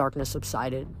once. The darkness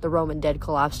subsided. The Roman dead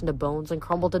collapsed into bones and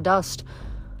crumbled to dust.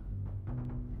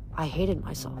 I hated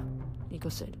myself, Nico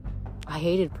said. I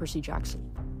hated Percy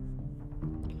Jackson.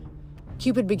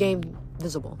 Cupid became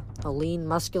visible. A lean,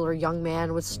 muscular young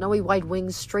man with snowy white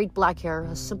wings, straight black hair,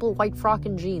 a simple white frock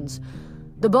and jeans.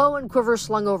 The bow and quiver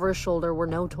slung over his shoulder were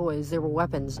no toys. They were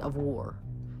weapons of war.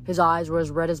 His eyes were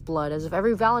as red as blood, as if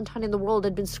every Valentine in the world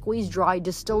had been squeezed dry,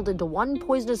 distilled into one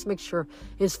poisonous mixture.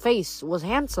 His face was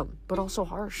handsome, but also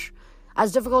harsh,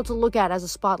 as difficult to look at as a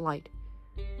spotlight.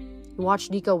 He watched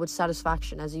Nico with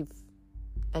satisfaction as he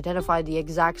identified the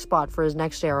exact spot for his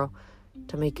next arrow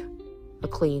to make a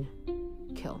clean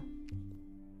kill.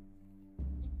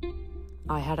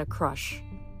 I had a crush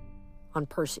on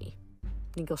Percy,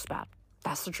 Nico spat.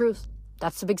 That's the truth.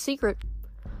 That's the big secret.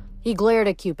 He glared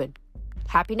at Cupid.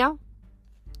 Happy now?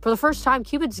 For the first time,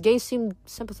 Cupid's gaze seemed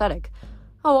sympathetic.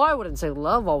 Oh, I wouldn't say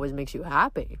love always makes you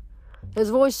happy.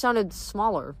 His voice sounded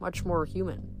smaller, much more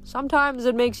human. Sometimes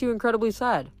it makes you incredibly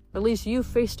sad. At least you've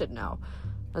faced it now.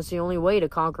 That's the only way to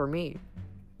conquer me.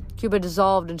 Cupid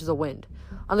dissolved into the wind.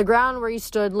 On the ground where he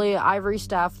stood lay an ivory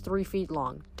staff 3 feet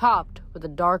long, topped with a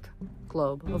dark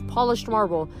globe of polished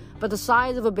marble, but the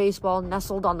size of a baseball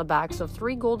nestled on the backs of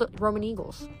 3 gold Roman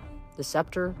eagles. The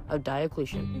scepter of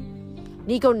Diocletian.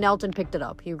 Nico knelt and picked it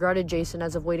up. He regarded Jason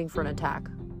as if waiting for an attack.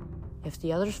 If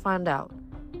the others found out,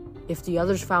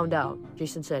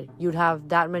 Jason said, you'd have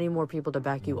that many more people to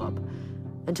back you up,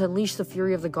 and to unleash the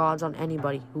fury of the gods on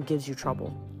anybody who gives you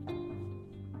trouble.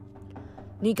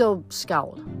 Nico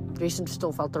scowled. Jason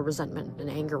still felt the resentment and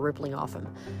anger rippling off him.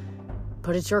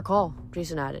 But it's your call,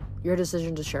 Jason added. Your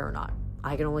decision to share or not.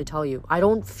 I can only tell you, I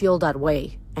don't feel that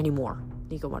way anymore,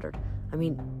 Nico muttered.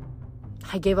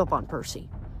 I gave up on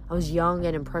Percy. I was young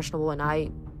and impressionable, and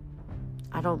I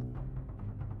don't...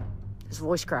 His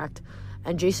voice cracked,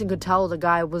 and Jason could tell the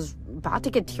guy was about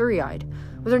to get teary-eyed.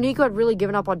 Whether Nico had really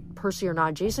given up on Percy or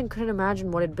not, Jason couldn't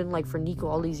imagine what it had been like for Nico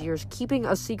all these years, keeping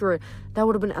a secret that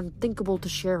would have been unthinkable to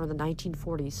share in the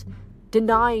 1940s.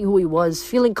 Denying who he was,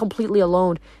 feeling completely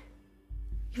alone,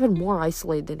 even more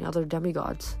isolated than the other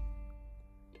demigods.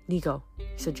 "Nico," he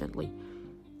said gently,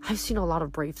 "I've seen a lot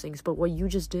of brave things, but what you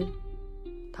just did,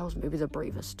 that was maybe the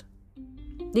bravest."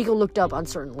 Nico looked up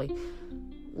uncertainly.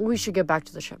 "We should get back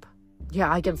to the ship."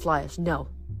 "Yeah, I can fly us." "No,"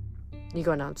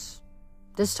 Nico announced.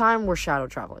 "This time we're shadow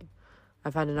traveling.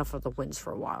 I've had enough of the winds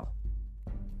for a while."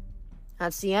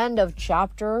 That's the end of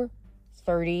chapter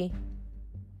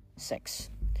 36.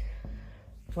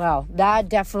 Wow, that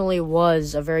definitely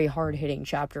was a very hard-hitting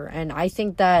chapter, and I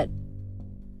think that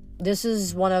this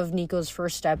is one of Nico's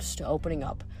first steps to opening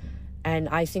up. And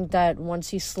I think that once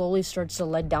he slowly starts to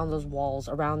let down those walls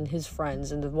around his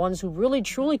friends and the ones who really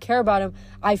truly care about him,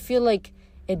 I feel like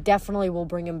it definitely won't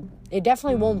bring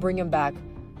him back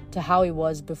to how he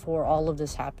was before all of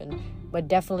this happened, but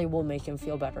definitely will make him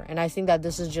feel better. And I think that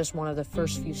this is just one of the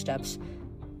first few steps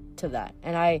to that.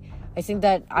 And I think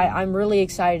that I'm really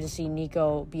excited to see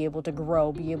Nico be able to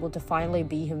grow, be able to finally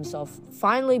be himself,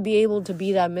 finally be able to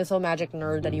be that mytho-magic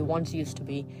nerd that he once used to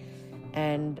be.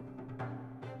 And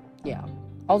yeah,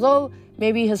 although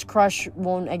maybe his crush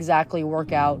won't exactly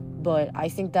work out, but I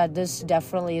think that this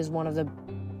definitely is one of the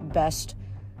best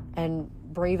and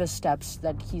bravest steps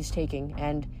that he's taking,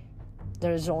 and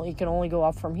it can only go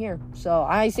up from here. So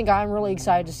I think I'm really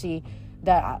excited to see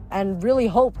that, and really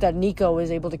hope that Nico is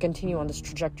able to continue on this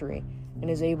trajectory and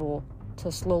is able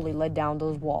to slowly let down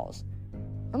those walls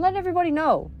and let everybody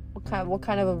know what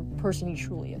kind of a person he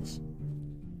truly is.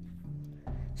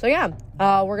 So yeah,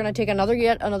 we're going to take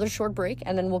yet another short break,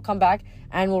 and then we'll come back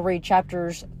and we'll read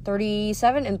chapters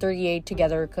 37 and 38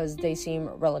 together because they seem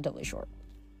relatively short.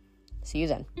 See you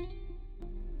then.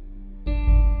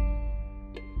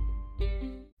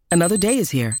 Another day is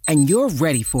here, and you're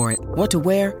ready for it. What to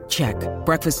wear? Check.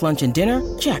 Breakfast, lunch, and dinner?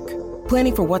 Check.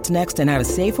 Planning for what's next and how to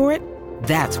save for it?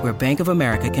 That's where Bank of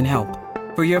America can help.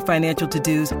 For your financial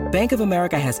to-dos, Bank of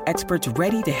America has experts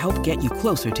ready to help get you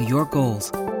closer to your goals.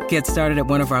 Get started at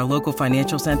one of our local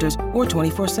financial centers or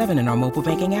 24/7 in our mobile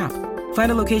banking app.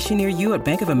 Find a location near you at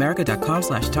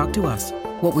bankofamerica.com/talktous.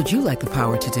 What would you like the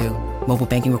power to do? Mobile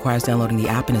banking requires downloading the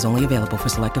app and is only available for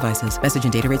select devices. Message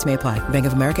and data rates may apply. Bank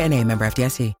of America N.A., member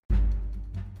FDIC.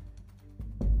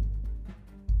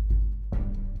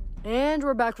 And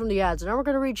we're back from the ads, and now we're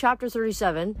going to read chapter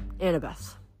 37,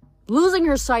 Annabeth. Losing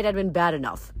her sight had been bad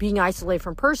enough. Being isolated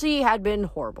from Percy had been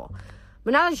horrible.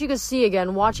 But now that she could see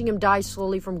again, watching him die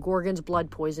slowly from Gorgon's blood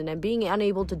poison and being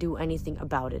unable to do anything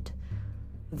about it,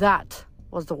 that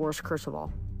was the worst curse of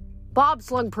all. Bob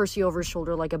slung Percy over his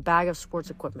shoulder like a bag of sports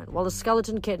equipment, while the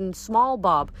skeleton kitten, small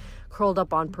Bob, curled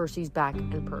up on Percy's back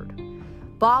and purred.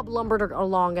 Bob lumbered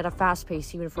along at a fast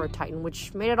pace even for a Titan,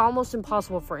 which made it almost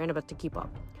impossible for Annabeth to keep up.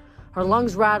 Her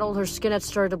lungs rattled, her skin had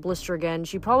started to blister again.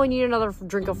 She probably needed another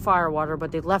drink of firewater,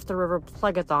 but they'd left the river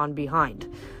Plegathon behind.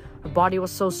 Her body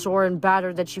was so sore and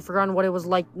battered that she'd forgotten what it was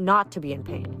like not to be in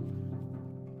pain.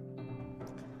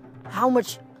 How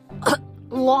much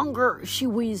longer? She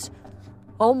wheezed.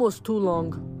 Almost too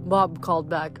long, Bob called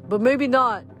back, but maybe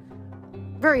not.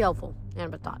 Very helpful,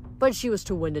 Annabeth thought, but she was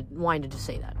too winded to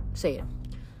say it.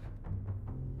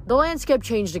 The landscape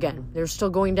changed again. They were still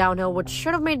going downhill, which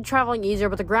should have made traveling easier,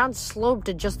 but the ground sloped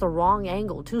at just the wrong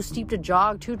angle, too steep to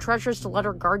jog, too treacherous to let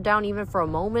her guard down even for a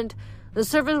moment. The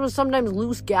surface was sometimes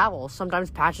loose gravel, sometimes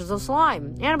patches of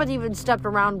slime. Annabeth even stepped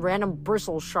around random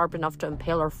bristles sharp enough to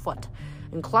impale her foot,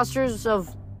 and clusters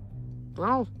of,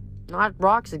 well, not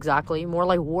rocks exactly, more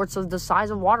like warts of the size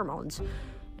of watermelons.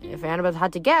 If Annabeth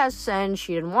had to guess, and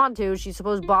she didn't want to, she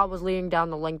supposed Bob was leading down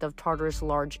the length of Tartarus'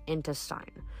 large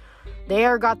intestine. The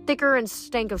air got thicker and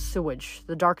stank of sewage.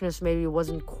 The darkness maybe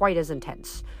wasn't quite as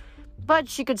intense, but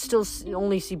she could still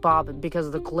only see Bob because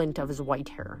of the glint of his white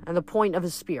hair and the point of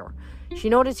his spear. She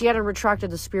noticed he hadn't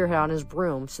retracted the spearhead on his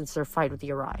broom since their fight with the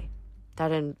Arai. That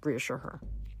didn't reassure her.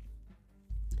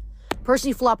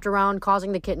 Percy flopped around,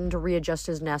 causing the kitten to readjust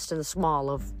his nest in the small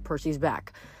of Percy's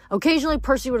back. Occasionally,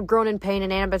 Percy would groan in pain,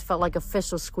 and Annabeth felt like a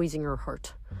fist was squeezing her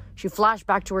heart. She flashed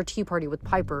back to her tea party with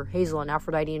Piper, Hazel, and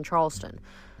Aphrodite in Charleston.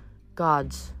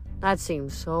 Gods, that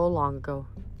seemed so long ago.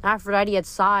 Aphrodite had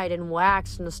sighed and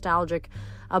waxed nostalgic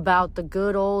about the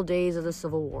good old days of the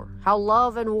Civil War, how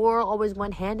love and war always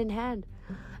went hand in hand.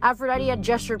 Aphrodite had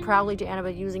gestured proudly to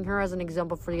Annabeth, using her as an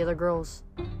example for the other girls.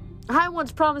 I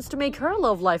once promised to make her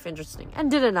love life interesting, and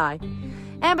didn't I?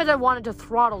 Annabeth had wanted to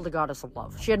throttle the goddess of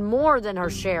love. She had more than her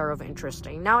share of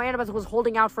interesting. Now Annabeth was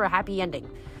holding out for a happy ending.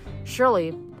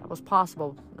 Surely that was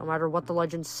possible, no matter what the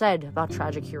legends said about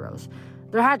tragic heroes.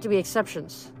 There had to be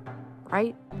exceptions.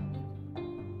 right?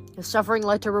 If suffering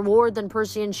led to reward, then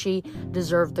Percy and she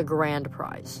deserved the grand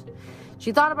prize.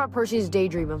 She thought about Percy's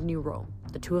daydream of New Rome,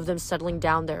 the two of them settling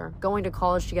down there, going to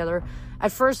college together.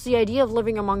 At first, the idea of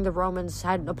living among the Romans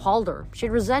had appalled her. She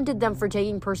had resented them for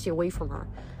taking Percy away from her.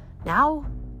 Now,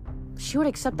 she would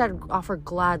accept that offer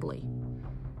gladly.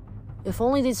 If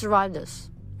only they survived this.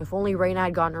 If only Reyna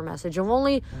had gotten her message. If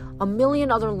only a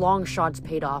million other long shots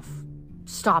paid off.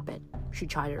 Stop it, she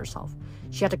chided herself.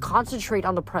 She had to concentrate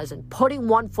on the present, putting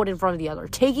one foot in front of the other,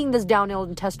 taking this downhill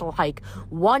intestinal hike,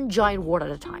 one giant ward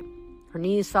at a time. Her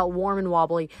knees felt warm and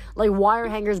wobbly, like wire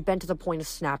hangers bent to the point of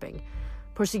snapping.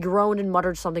 Percy groaned and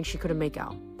muttered something she couldn't make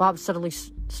out. Bob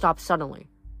stopped suddenly.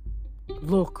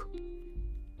 Look.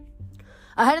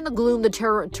 Ahead in the gloom,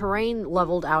 the terrain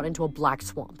leveled out into a black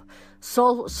swamp.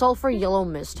 Sulfur yellow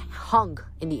mist hung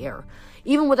in the air.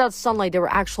 Even without sunlight, there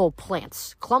were actual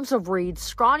plants, clumps of reeds,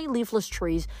 scrawny leafless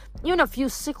trees, even a few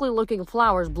sickly-looking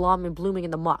flowers blooming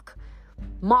in the muck.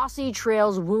 Mossy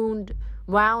trails wound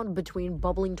between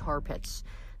bubbling tar pits.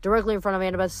 Directly in front of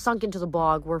Annabeth, sunk into the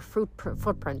bog, were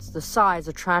footprints the size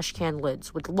of trash can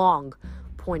lids, with long,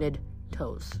 pointed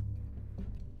toes.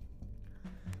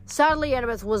 Sadly,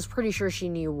 Annabeth was pretty sure she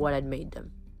knew what had made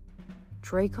them.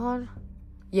 Dracon?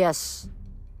 Yes.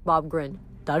 Bob grinned.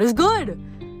 That is good!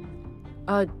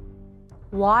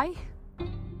 Why?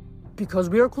 Because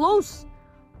we are close.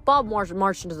 Bob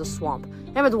marched into the swamp.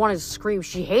 Annabeth wanted to scream.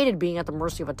 She hated being at the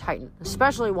mercy of a titan,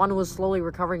 especially one who was slowly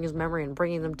recovering his memory and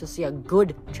bringing them to see a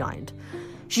good giant.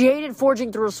 She hated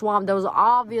forging through a swamp that was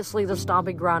obviously the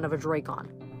stomping ground of a Dracon.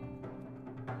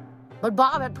 But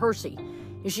Bob had Percy.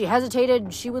 If she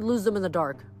hesitated, she would lose them in the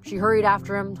dark. She hurried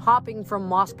after him, hopping from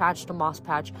moss patch to moss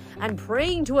patch, and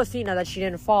praying to Athena that she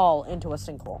didn't fall into a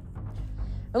sinkhole.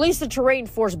 At least the terrain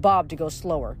forced Bob to go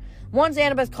slower. Once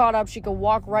Annabeth caught up, she could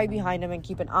walk right behind him and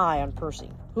keep an eye on Percy,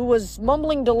 who was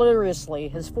mumbling deliriously,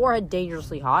 his forehead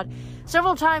dangerously hot.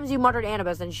 Several times he muttered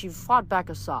Annabeth, and she fought back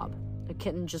a sob. The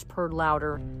kitten just purred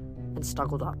louder and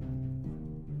snuggled up.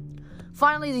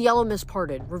 Finally, the yellow mist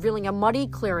parted, revealing a muddy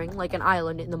clearing like an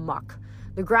island in the muck.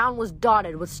 The ground was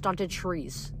dotted with stunted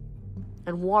trees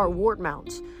and wart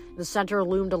mounds. In the center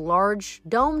loomed a large,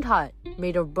 domed hut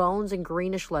made of bones and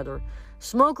greenish leather.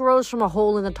 Smoke rose from a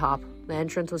hole in the top. The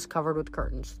entrance was covered with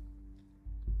curtains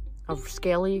of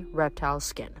scaly reptile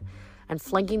skin, and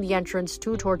flanking the entrance,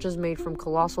 2 torches made from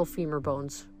colossal femur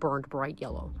bones burned bright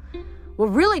yellow. What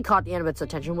really caught Annabeth's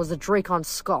attention was the Dracon's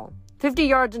skull. 50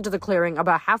 yards into the clearing,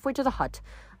 about halfway to the hut,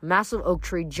 a massive oak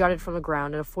tree jutted from the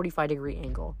ground at a 45-degree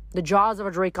angle. The jaws of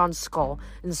a Dracon's skull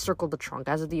encircled the trunk,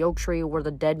 as if the oak tree were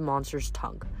the dead monster's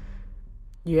tongue.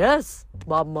 Yes,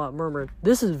 Bob murmured.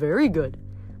 This is very good.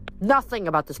 Nothing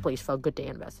about this place felt good to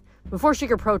Annabeth. Before she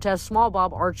could protest, small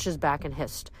Bob arched his back and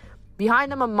hissed.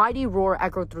 Behind them, a mighty roar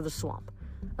echoed through the swamp,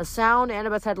 a sound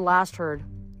Annabeth had last heard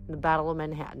in the Battle of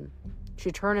Manhattan.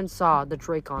 She turned and saw the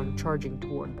Dracon charging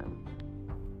toward them.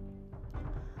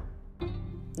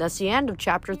 That's the end of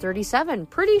chapter 37.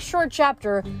 Pretty short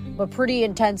chapter, but pretty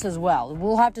intense as well.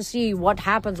 We'll have to see what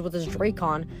happens with this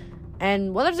Dracon,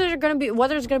 and whether it's going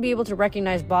to be able to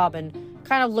recognize Bob and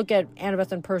kind of look at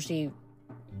Annabeth and Percy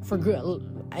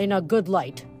in a good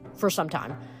light for some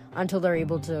time until they're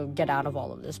able to get out of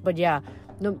all of this. But yeah,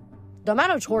 the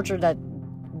amount of torture that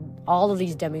all of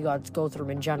these demigods go through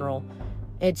in general,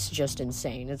 it's just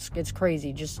insane. It's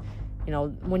crazy. Just, you know,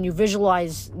 when you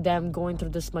visualize them going through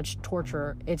this much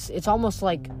torture, it's almost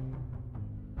like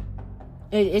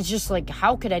it's just like,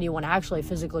 how could anyone actually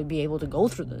physically be able to go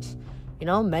through this? You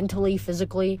know, mentally,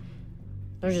 physically.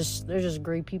 They're just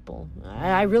great people.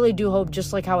 I really do hope,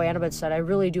 just like how Annabeth said, I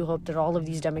really do hope that all of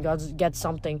these demigods get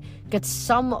some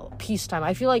peacetime.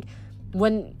 I feel like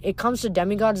when it comes to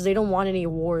demigods, they don't want any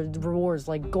rewards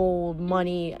like gold,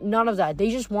 money, none of that.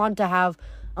 They just want to have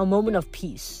a moment of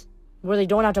peace where they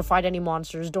don't have to fight any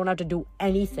monsters, don't have to do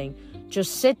anything.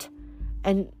 Just sit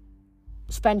and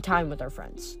spend time with their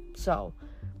friends. So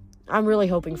I'm really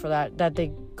hoping for that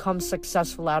they come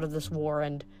successful out of this war,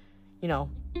 and, you know,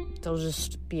 they'll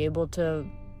just be able to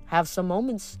have some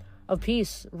moments of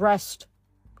peace, rest,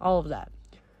 all of that.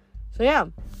 So yeah.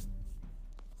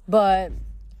 But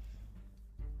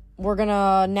we're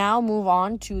gonna now move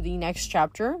on to the next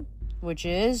chapter, which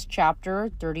is chapter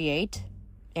 38,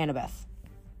 Annabeth.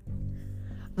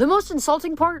 The most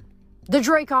insulting part? The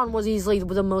Dracon was easily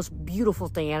the most beautiful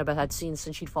thing Annabeth had seen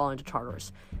since she'd fallen to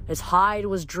Tartarus. His hide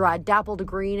was dappled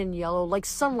green and yellow like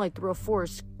sunlight through a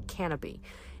forest canopy.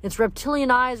 Its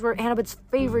reptilian eyes were Annabeth's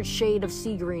favorite shade of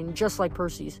sea green, just like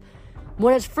Percy's.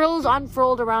 When its frills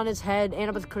unfurled around his head,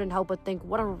 Annabeth couldn't help but think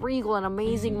what a regal and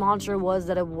amazing monster it was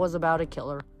that it was about to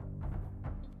kill her.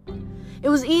 It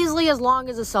was easily as long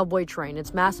as a subway train,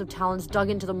 its massive talons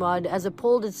dug into the mud as it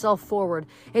pulled itself forward,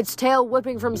 its tail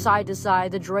whipping from side to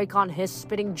side. The Dracon hissed,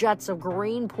 spitting jets of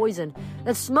green poison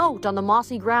that smoked on the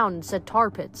mossy ground and set tar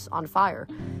pits on fire.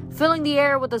 Filling the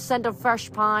air with the scent of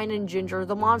fresh pine and ginger,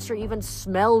 the monster even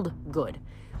smelled good.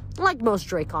 Like most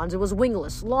Dracons, it was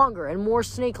wingless, longer, and more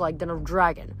snake-like than a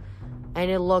dragon,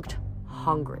 and it looked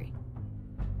hungry.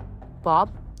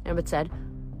 "Bob," Emmett said,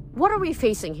 "what are we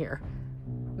facing here?"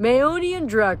 "Maeonian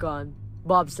Dracon,"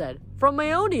 Bob said. "From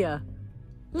Maeonia."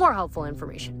 More helpful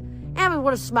information. Emmett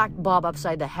would have smacked Bob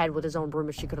upside the head with his own broom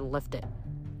if she couldn't lift it.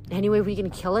 "Any way we can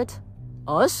kill it?"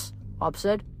 "Us?" Bob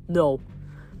said. "No."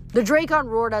 The Dracon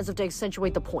roared as if to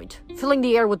accentuate the point, filling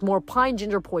the air with more pine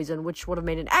ginger poison, which would have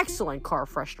made an excellent car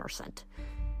freshener scent.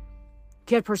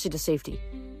 "Get Percy to safety,"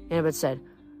 Annabeth said.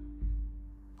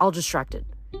 "I'll distract it."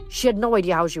 She had no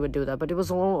idea how she would do that, but it was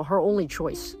her only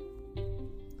choice.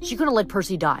 She couldn't let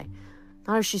Percy die,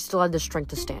 not if she still had the strength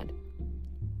to stand.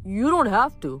 "You don't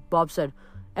have to," Bob said.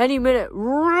 "Any minute."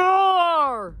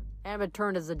 Roar! Annabeth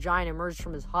turned as the giant emerged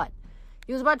from his hut.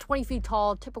 He was about 20 feet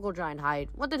tall, typical giant height,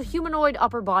 with a humanoid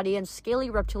upper body and scaly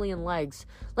reptilian legs,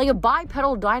 like a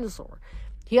bipedal dinosaur.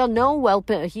 He held no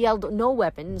weapon.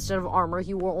 Instead of armor,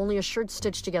 he wore only a shirt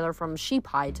stitched together from sheep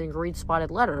hides and green spotted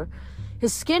leather.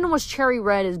 His skin was cherry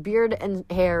red, his beard and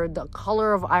hair the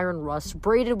color of iron rust,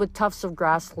 braided with tufts of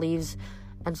grass, leaves,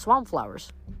 and swamp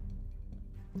flowers.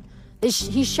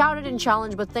 He shouted and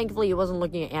challenged, but thankfully he wasn't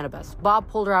looking at Annabeth. Bob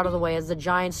pulled her out of the way as the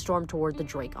giant stormed toward the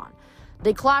Dracon.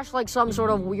 They clashed like some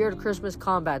sort of weird Christmas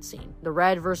combat scene, the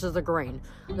red versus the green.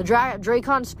 The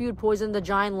Dracon spewed poison, the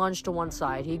giant lunged to one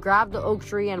side. He grabbed the oak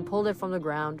tree and pulled it from the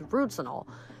ground, roots and all.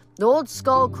 The old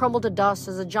skull crumbled to dust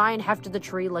as the giant hefted the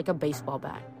tree like a baseball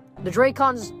bat. The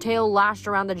Dracon's tail lashed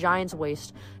around the giant's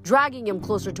waist, dragging him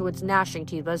closer to its gnashing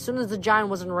teeth, but as soon as the giant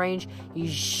was in range, he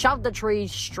shoved the tree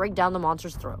straight down the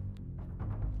monster's throat.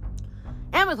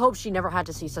 Annabeth hoped she never had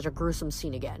to see such a gruesome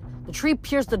scene again. The tree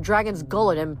pierced the dragon's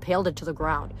gullet and impaled it to the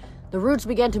ground. The roots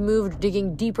began to move,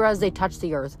 digging deeper as they touched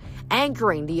the earth,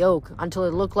 anchoring the oak until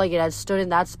it looked like it had stood in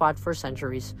that spot for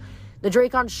centuries. The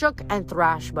Dracon shook and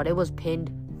thrashed, but it was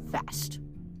pinned fast.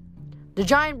 The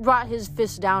giant brought his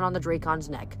fist down on the Dracon's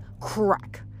neck.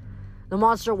 Crack! The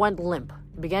monster went limp,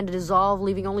 began to dissolve,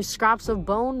 leaving only scraps of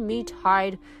bone, meat,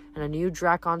 hide, and a new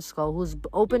Dracon skull whose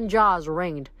open jaws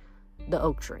ringed the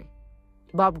oak tree.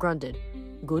 Bob grunted.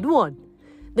 "Good one."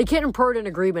 The kitten purred in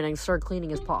agreement and started cleaning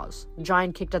his paws. The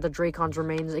giant kicked at the Dracon's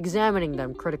remains, examining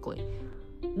them critically.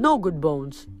 "No good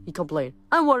bones," he complained.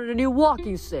 "I wanted a new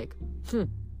walking stick."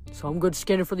 Some good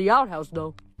skinning for the outhouse,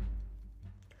 though."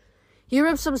 He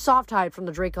ripped some soft hide from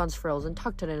the Dracon's frills and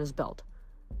tucked it in his belt.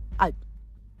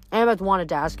 Annabeth wanted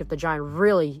to ask if the giant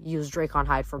really used Dracon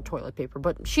hide for toilet paper,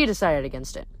 but she decided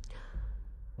against it.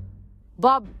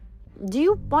 "Bob, do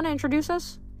you want to introduce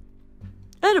us?"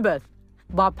 "Annabeth."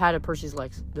 Bob patted Percy's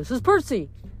legs. "This is Percy."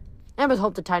 Annabeth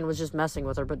hoped the Titan was just messing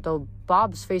with her, but though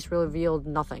Bob's face revealed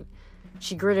nothing,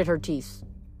 she gritted her teeth.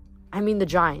 "I mean the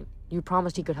giant. You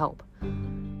promised he could help."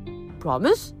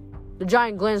 "Promise?" The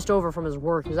giant glanced over from his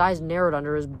work, his eyes narrowed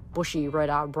under his bushy red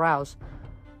brows.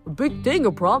 "A big thing,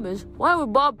 a promise. Why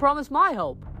would Bob promise my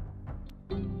help?"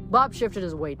 Bob shifted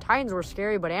his weight. Titans were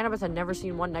scary, but Annabeth had never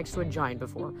seen one next to a giant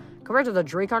before. Compared to the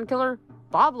Dracon killer,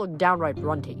 Bob looked downright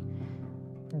runty.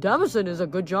 "Damison is a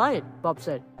good giant," Bob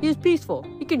said. "He is peaceful.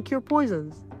 He can cure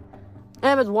poisons."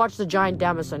 Annabeth watched the giant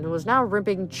Damison, who was now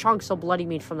ripping chunks of bloody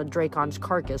meat from the Dracon's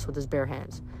carcass with his bare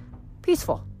hands.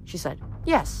 "Peaceful," she said.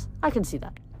 "Yes, I can see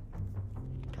that."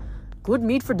 "Good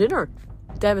meat for dinner."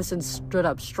 Damison stood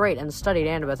up straight and studied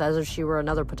Annabeth as if she were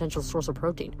another potential source of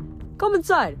protein. "Come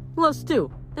inside. We'll have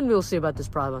stew, and we'll see about this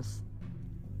promise."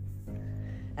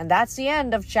 And that's the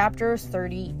end of chapter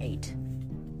 38.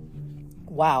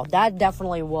 Wow, that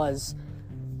definitely was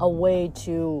a way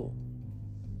to...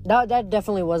 That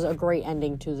definitely was a great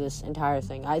ending to this entire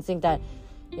thing. I think that,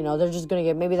 they're just going to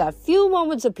get maybe that few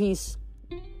moments of peace,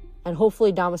 and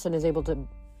hopefully Damison is able to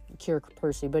cure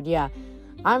Percy. But yeah,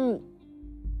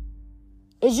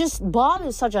 it's just, Bob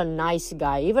is such a nice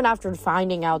guy, even after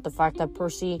finding out the fact that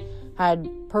Percy had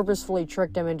purposefully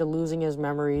tricked him into losing his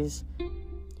memories.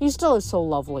 He still is so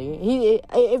lovely.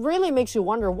 It really makes you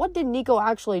wonder, what did Nico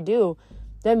actually do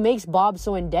that makes Bob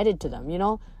so indebted to them,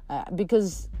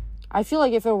 because I feel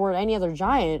like if it were any other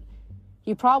giant,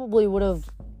 he probably would have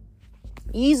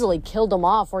easily killed them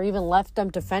off or even left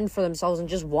them to fend for themselves and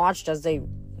just watched as they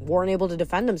weren't able to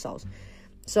defend themselves.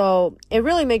 So it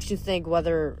really makes you think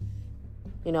whether,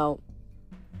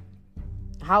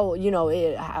 how,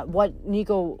 what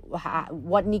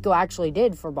Nico actually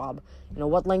did for Bob.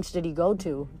 What lengths did he go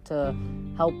to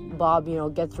help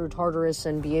Bob, get through Tartarus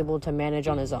and be able to manage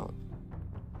on his own.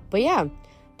 But yeah,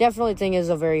 definitely think is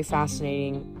a very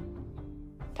fascinating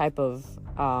type of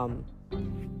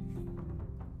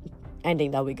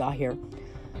ending that we got here.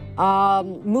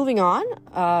 Moving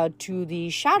on to the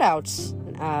shout-outs.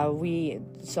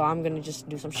 So I'm going to just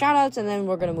do some shout-outs, and then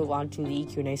we're going to move on to the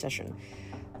Q&A session.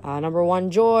 Number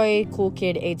 1, Joy, Cool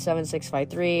Kid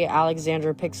 87653,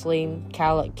 Alexandra Pixley,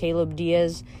 Caleb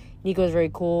Diaz, Nico is very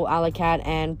cool, Alacat,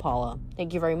 and Paula.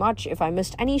 Thank you very much. If I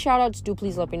missed any shout-outs, do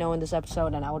please let me know in this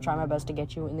episode, and I will try my best to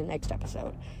get you in the next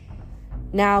episode.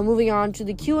 Now, moving on to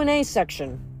the Q&A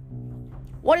section.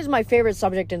 What is my favorite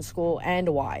subject in school and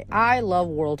why? I love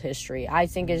world history. I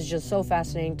think it's just so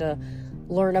fascinating to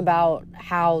learn about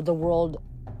how the world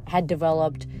had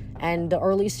developed and the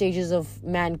early stages of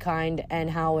mankind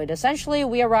and how it essentially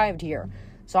we arrived here.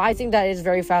 So I think that is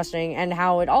very fascinating, and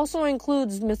how it also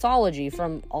includes mythology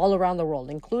from all around the world,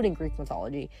 including Greek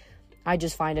mythology. I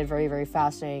just find it very, very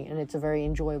fascinating, and it's a very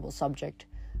enjoyable subject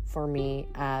for me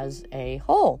as a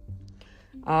whole.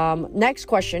 Next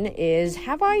question is,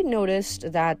 have I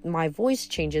noticed that my voice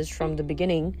changes from the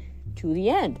beginning to the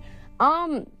end?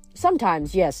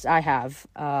 Sometimes, yes, I have.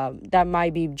 That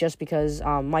might be just because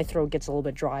my throat gets a little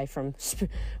bit dry from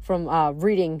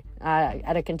reading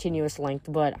at a continuous length,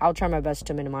 but I'll try my best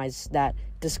to minimize that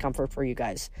discomfort for you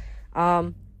guys.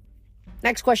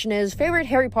 Next question is, favorite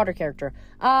Harry Potter character?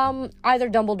 Either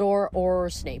Dumbledore or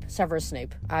Snape, Severus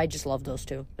Snape. I just love those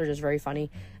two. They're just very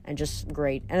funny and just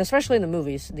great. And especially in the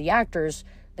movies, the actors,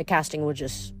 the casting was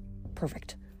just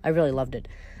perfect. I really loved it.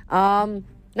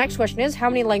 Next question is, how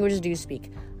many languages do you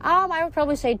speak? I would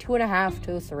probably say 2.5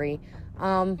 to 3.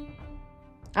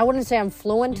 I wouldn't say I'm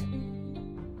fluent.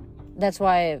 That's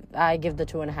why I give the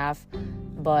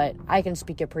 2.5. But I can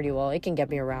speak it pretty well. It can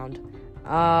get me around.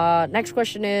 Next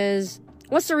question is,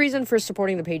 what's the reason for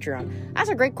supporting the Patreon? That's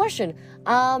a great question.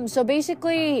 So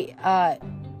basically,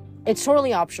 it's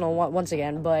totally optional once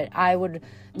again, but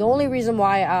the only reason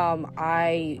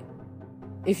why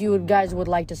if you guys would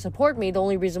like to support me, the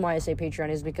only reason why I say Patreon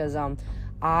is because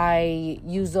I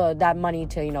use that money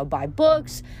to buy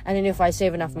books, and then if I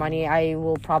save enough money, I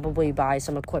will probably buy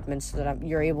some equipment so that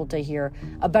you're able to hear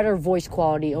a better voice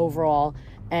quality overall,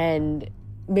 and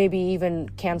maybe even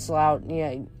cancel out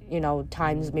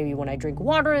times maybe when I drink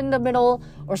water in the middle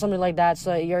or something like that,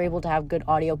 so you're able to have good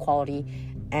audio quality.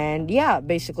 And yeah,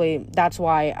 basically that's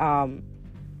why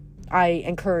I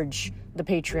encourage the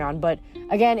Patreon. But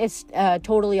again, it's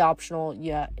totally optional.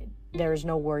 Yeah, there's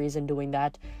no worries in doing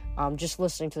that. Just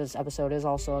listening to this episode is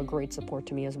also a great support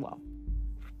to me as well.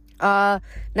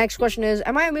 Next question is,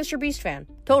 am I a Mr. Beast fan?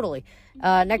 Totally.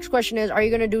 Next question is, are you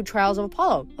going to do Trials of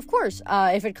Apollo? Of course.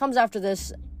 If it comes after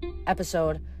this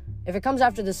episode, if it comes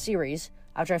after this series,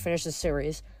 after I finish this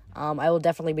series, I will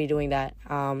definitely be doing that.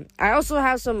 I also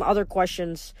have some other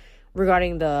questions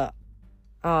regarding the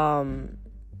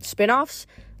spin-offs,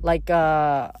 like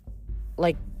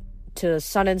to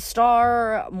Sun and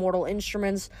Star, Mortal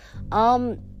Instruments.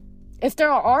 If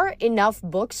there are enough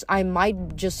books, I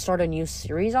might just start a new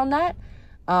series on that.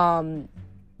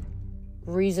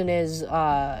 Reason is,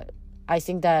 I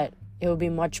think that it would be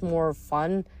much more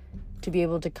fun to be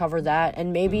able to cover that,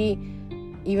 and maybe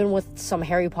even with some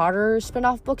Harry Potter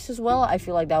spin-off books as well. I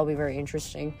feel like that would be very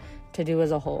interesting to do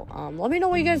as a whole. Let me know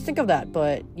what you guys think of that,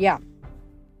 but yeah.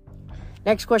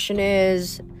 Next question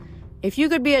is, if you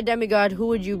could be a demigod, who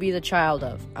would you be the child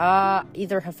of?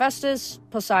 Either Hephaestus,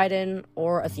 Poseidon,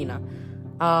 or Athena.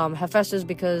 Hephaestus,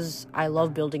 because I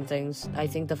love building things. I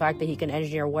think the fact that he can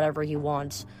engineer whatever he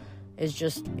wants is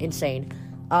just insane.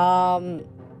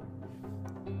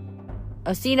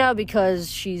 Athena,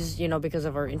 because she's, because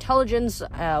of her intelligence,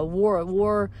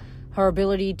 her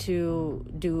ability to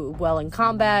do well in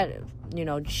combat.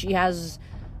 She has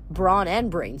brawn and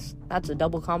brains. That's a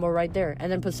double combo right there.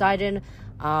 And then Poseidon,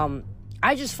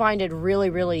 I just find it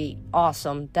really, really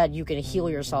awesome that you can heal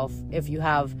yourself if you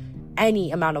have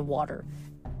any amount of water.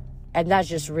 And that's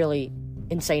just really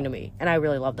insane to me. And I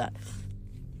really love that.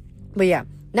 But yeah.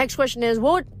 Next question is,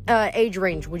 what age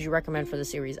range would you recommend for the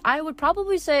series? I would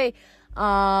probably say,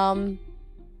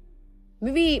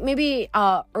 maybe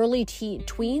early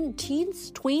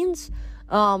tweens.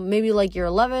 Maybe like you're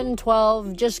 11,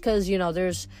 12, just because,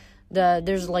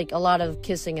 there's like a lot of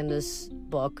kissing in this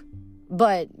book.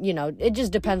 But, it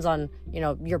just depends on,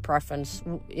 your preference.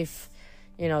 If,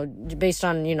 based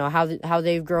on, how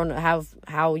they've grown,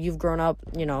 how you've grown up,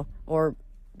 or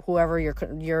whoever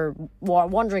you're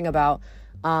wondering about.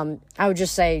 I would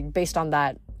just say, based on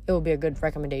that, it would be a good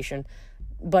recommendation.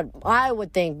 But I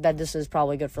would think that this is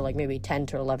probably good for, like, maybe 10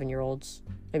 to 11-year-olds,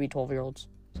 maybe 12-year-olds,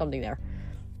 something there.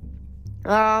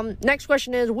 Next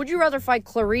question is, would you rather fight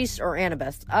Clarice or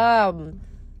Annabeth?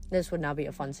 This would not be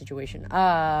a fun situation.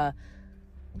 I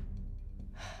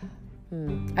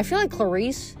feel like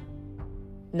Clarice.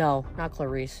 No, not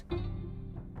Clarice.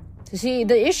 See,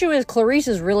 the issue is Clarice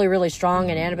is really, really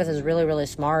strong, and Annabeth is really, really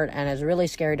smart, and it's really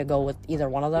scary to go with either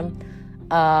one of them.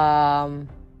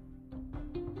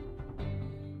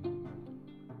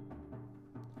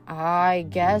 I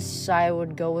guess I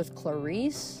would go with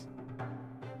Clarice.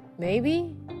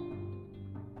 Maybe.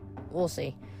 We'll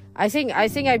see. I think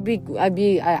I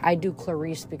do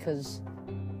Clarice because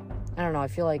I don't know. I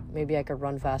feel like maybe I could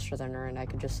run faster than her and I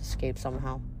could just escape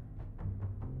somehow.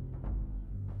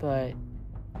 But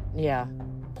yeah.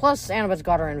 Plus, Annabeth's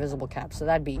got her invisible cap, so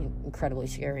that'd be incredibly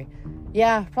scary.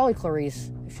 Yeah, probably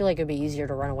Clarice. I feel like it'd be easier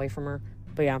to run away from her.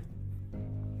 But yeah.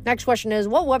 Next question is,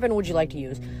 what weapon would you like to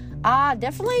use?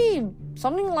 Definitely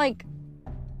something like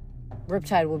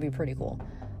Riptide would be pretty cool.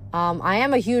 I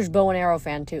am a huge bow and arrow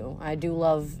fan too. I do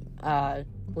love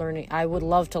learning. I would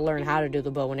love to learn how to do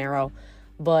the bow and arrow.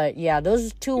 But yeah,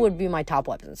 those two would be my top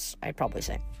weapons, I'd probably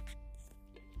say.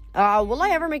 Will I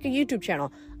ever make a YouTube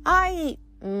channel? I'm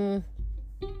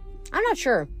not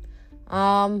sure.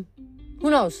 Who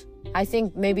knows? I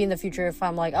think maybe in the future, if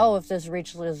I'm like, if this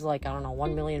reaches like,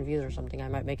 1 million views or something, I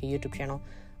might make a YouTube channel.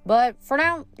 But for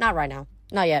now, not right now.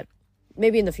 Not yet.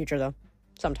 Maybe in the future, though.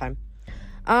 Sometime.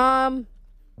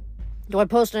 Do I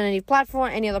post on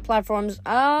any other platforms?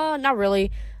 Not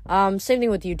really. Same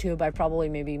thing with YouTube. I probably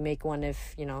maybe make one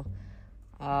if,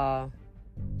 I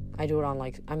do it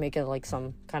on, I make it,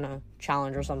 some kind of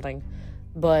challenge or something.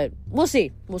 But we'll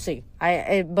see.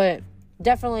 But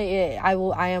definitely,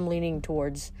 I am leaning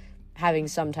towards having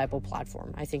some type of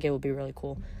platform. I think it would be really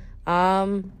cool.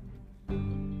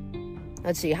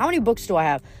 Let's see. How many books do I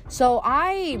have? So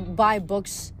I buy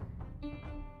books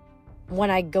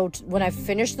when I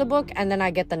finish the book, and then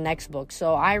I get the next book.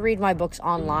 So I read my books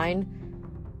online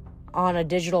on a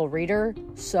digital reader.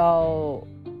 So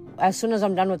as soon as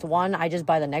I'm done with one, I just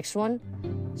buy the next one.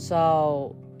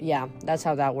 So yeah, that's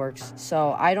how that works.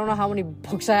 So I don't know how many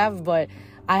books I have, but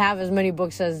I have as many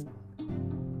books as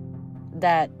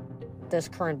that this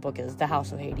current book is, The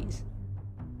House of Hades. Is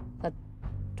that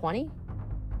 20?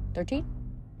 13?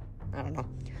 I don't know.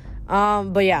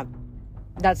 But yeah,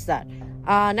 that's that.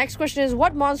 Next question is,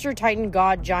 what monster, titan,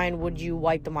 god, giant would you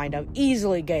wipe the mind of?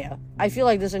 Easily Gaia. I feel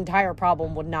like this entire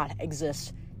problem would not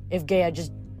exist if Gaia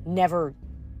just never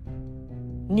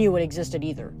knew it existed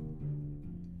either.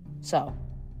 So,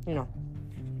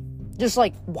 just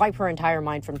wipe her entire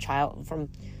mind from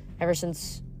ever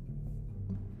since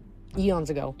eons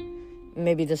ago.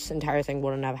 Maybe this entire thing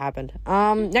wouldn't have happened.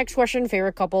 Next question,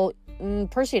 favorite couple,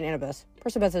 Percy and Annabeth.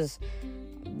 Percabeth is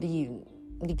the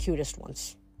cutest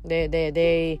ones.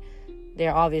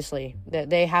 They're obviously,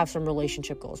 they have some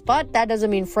relationship goals, but that doesn't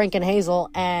mean Frank and Hazel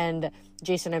and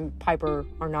Jason and Piper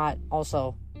are not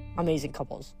also amazing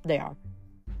couples. They are.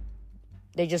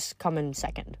 They just come in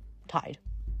second, tied.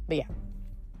 But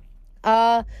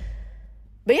yeah,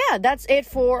 that's it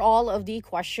for all of the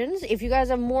questions. If you guys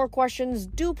have more questions,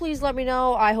 do please let me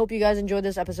know. I hope you guys enjoyed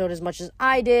this episode as much as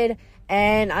I did.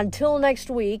 And until next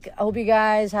week, I hope you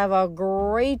guys have a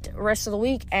great rest of the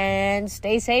week and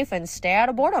stay safe and stay out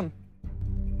of boredom.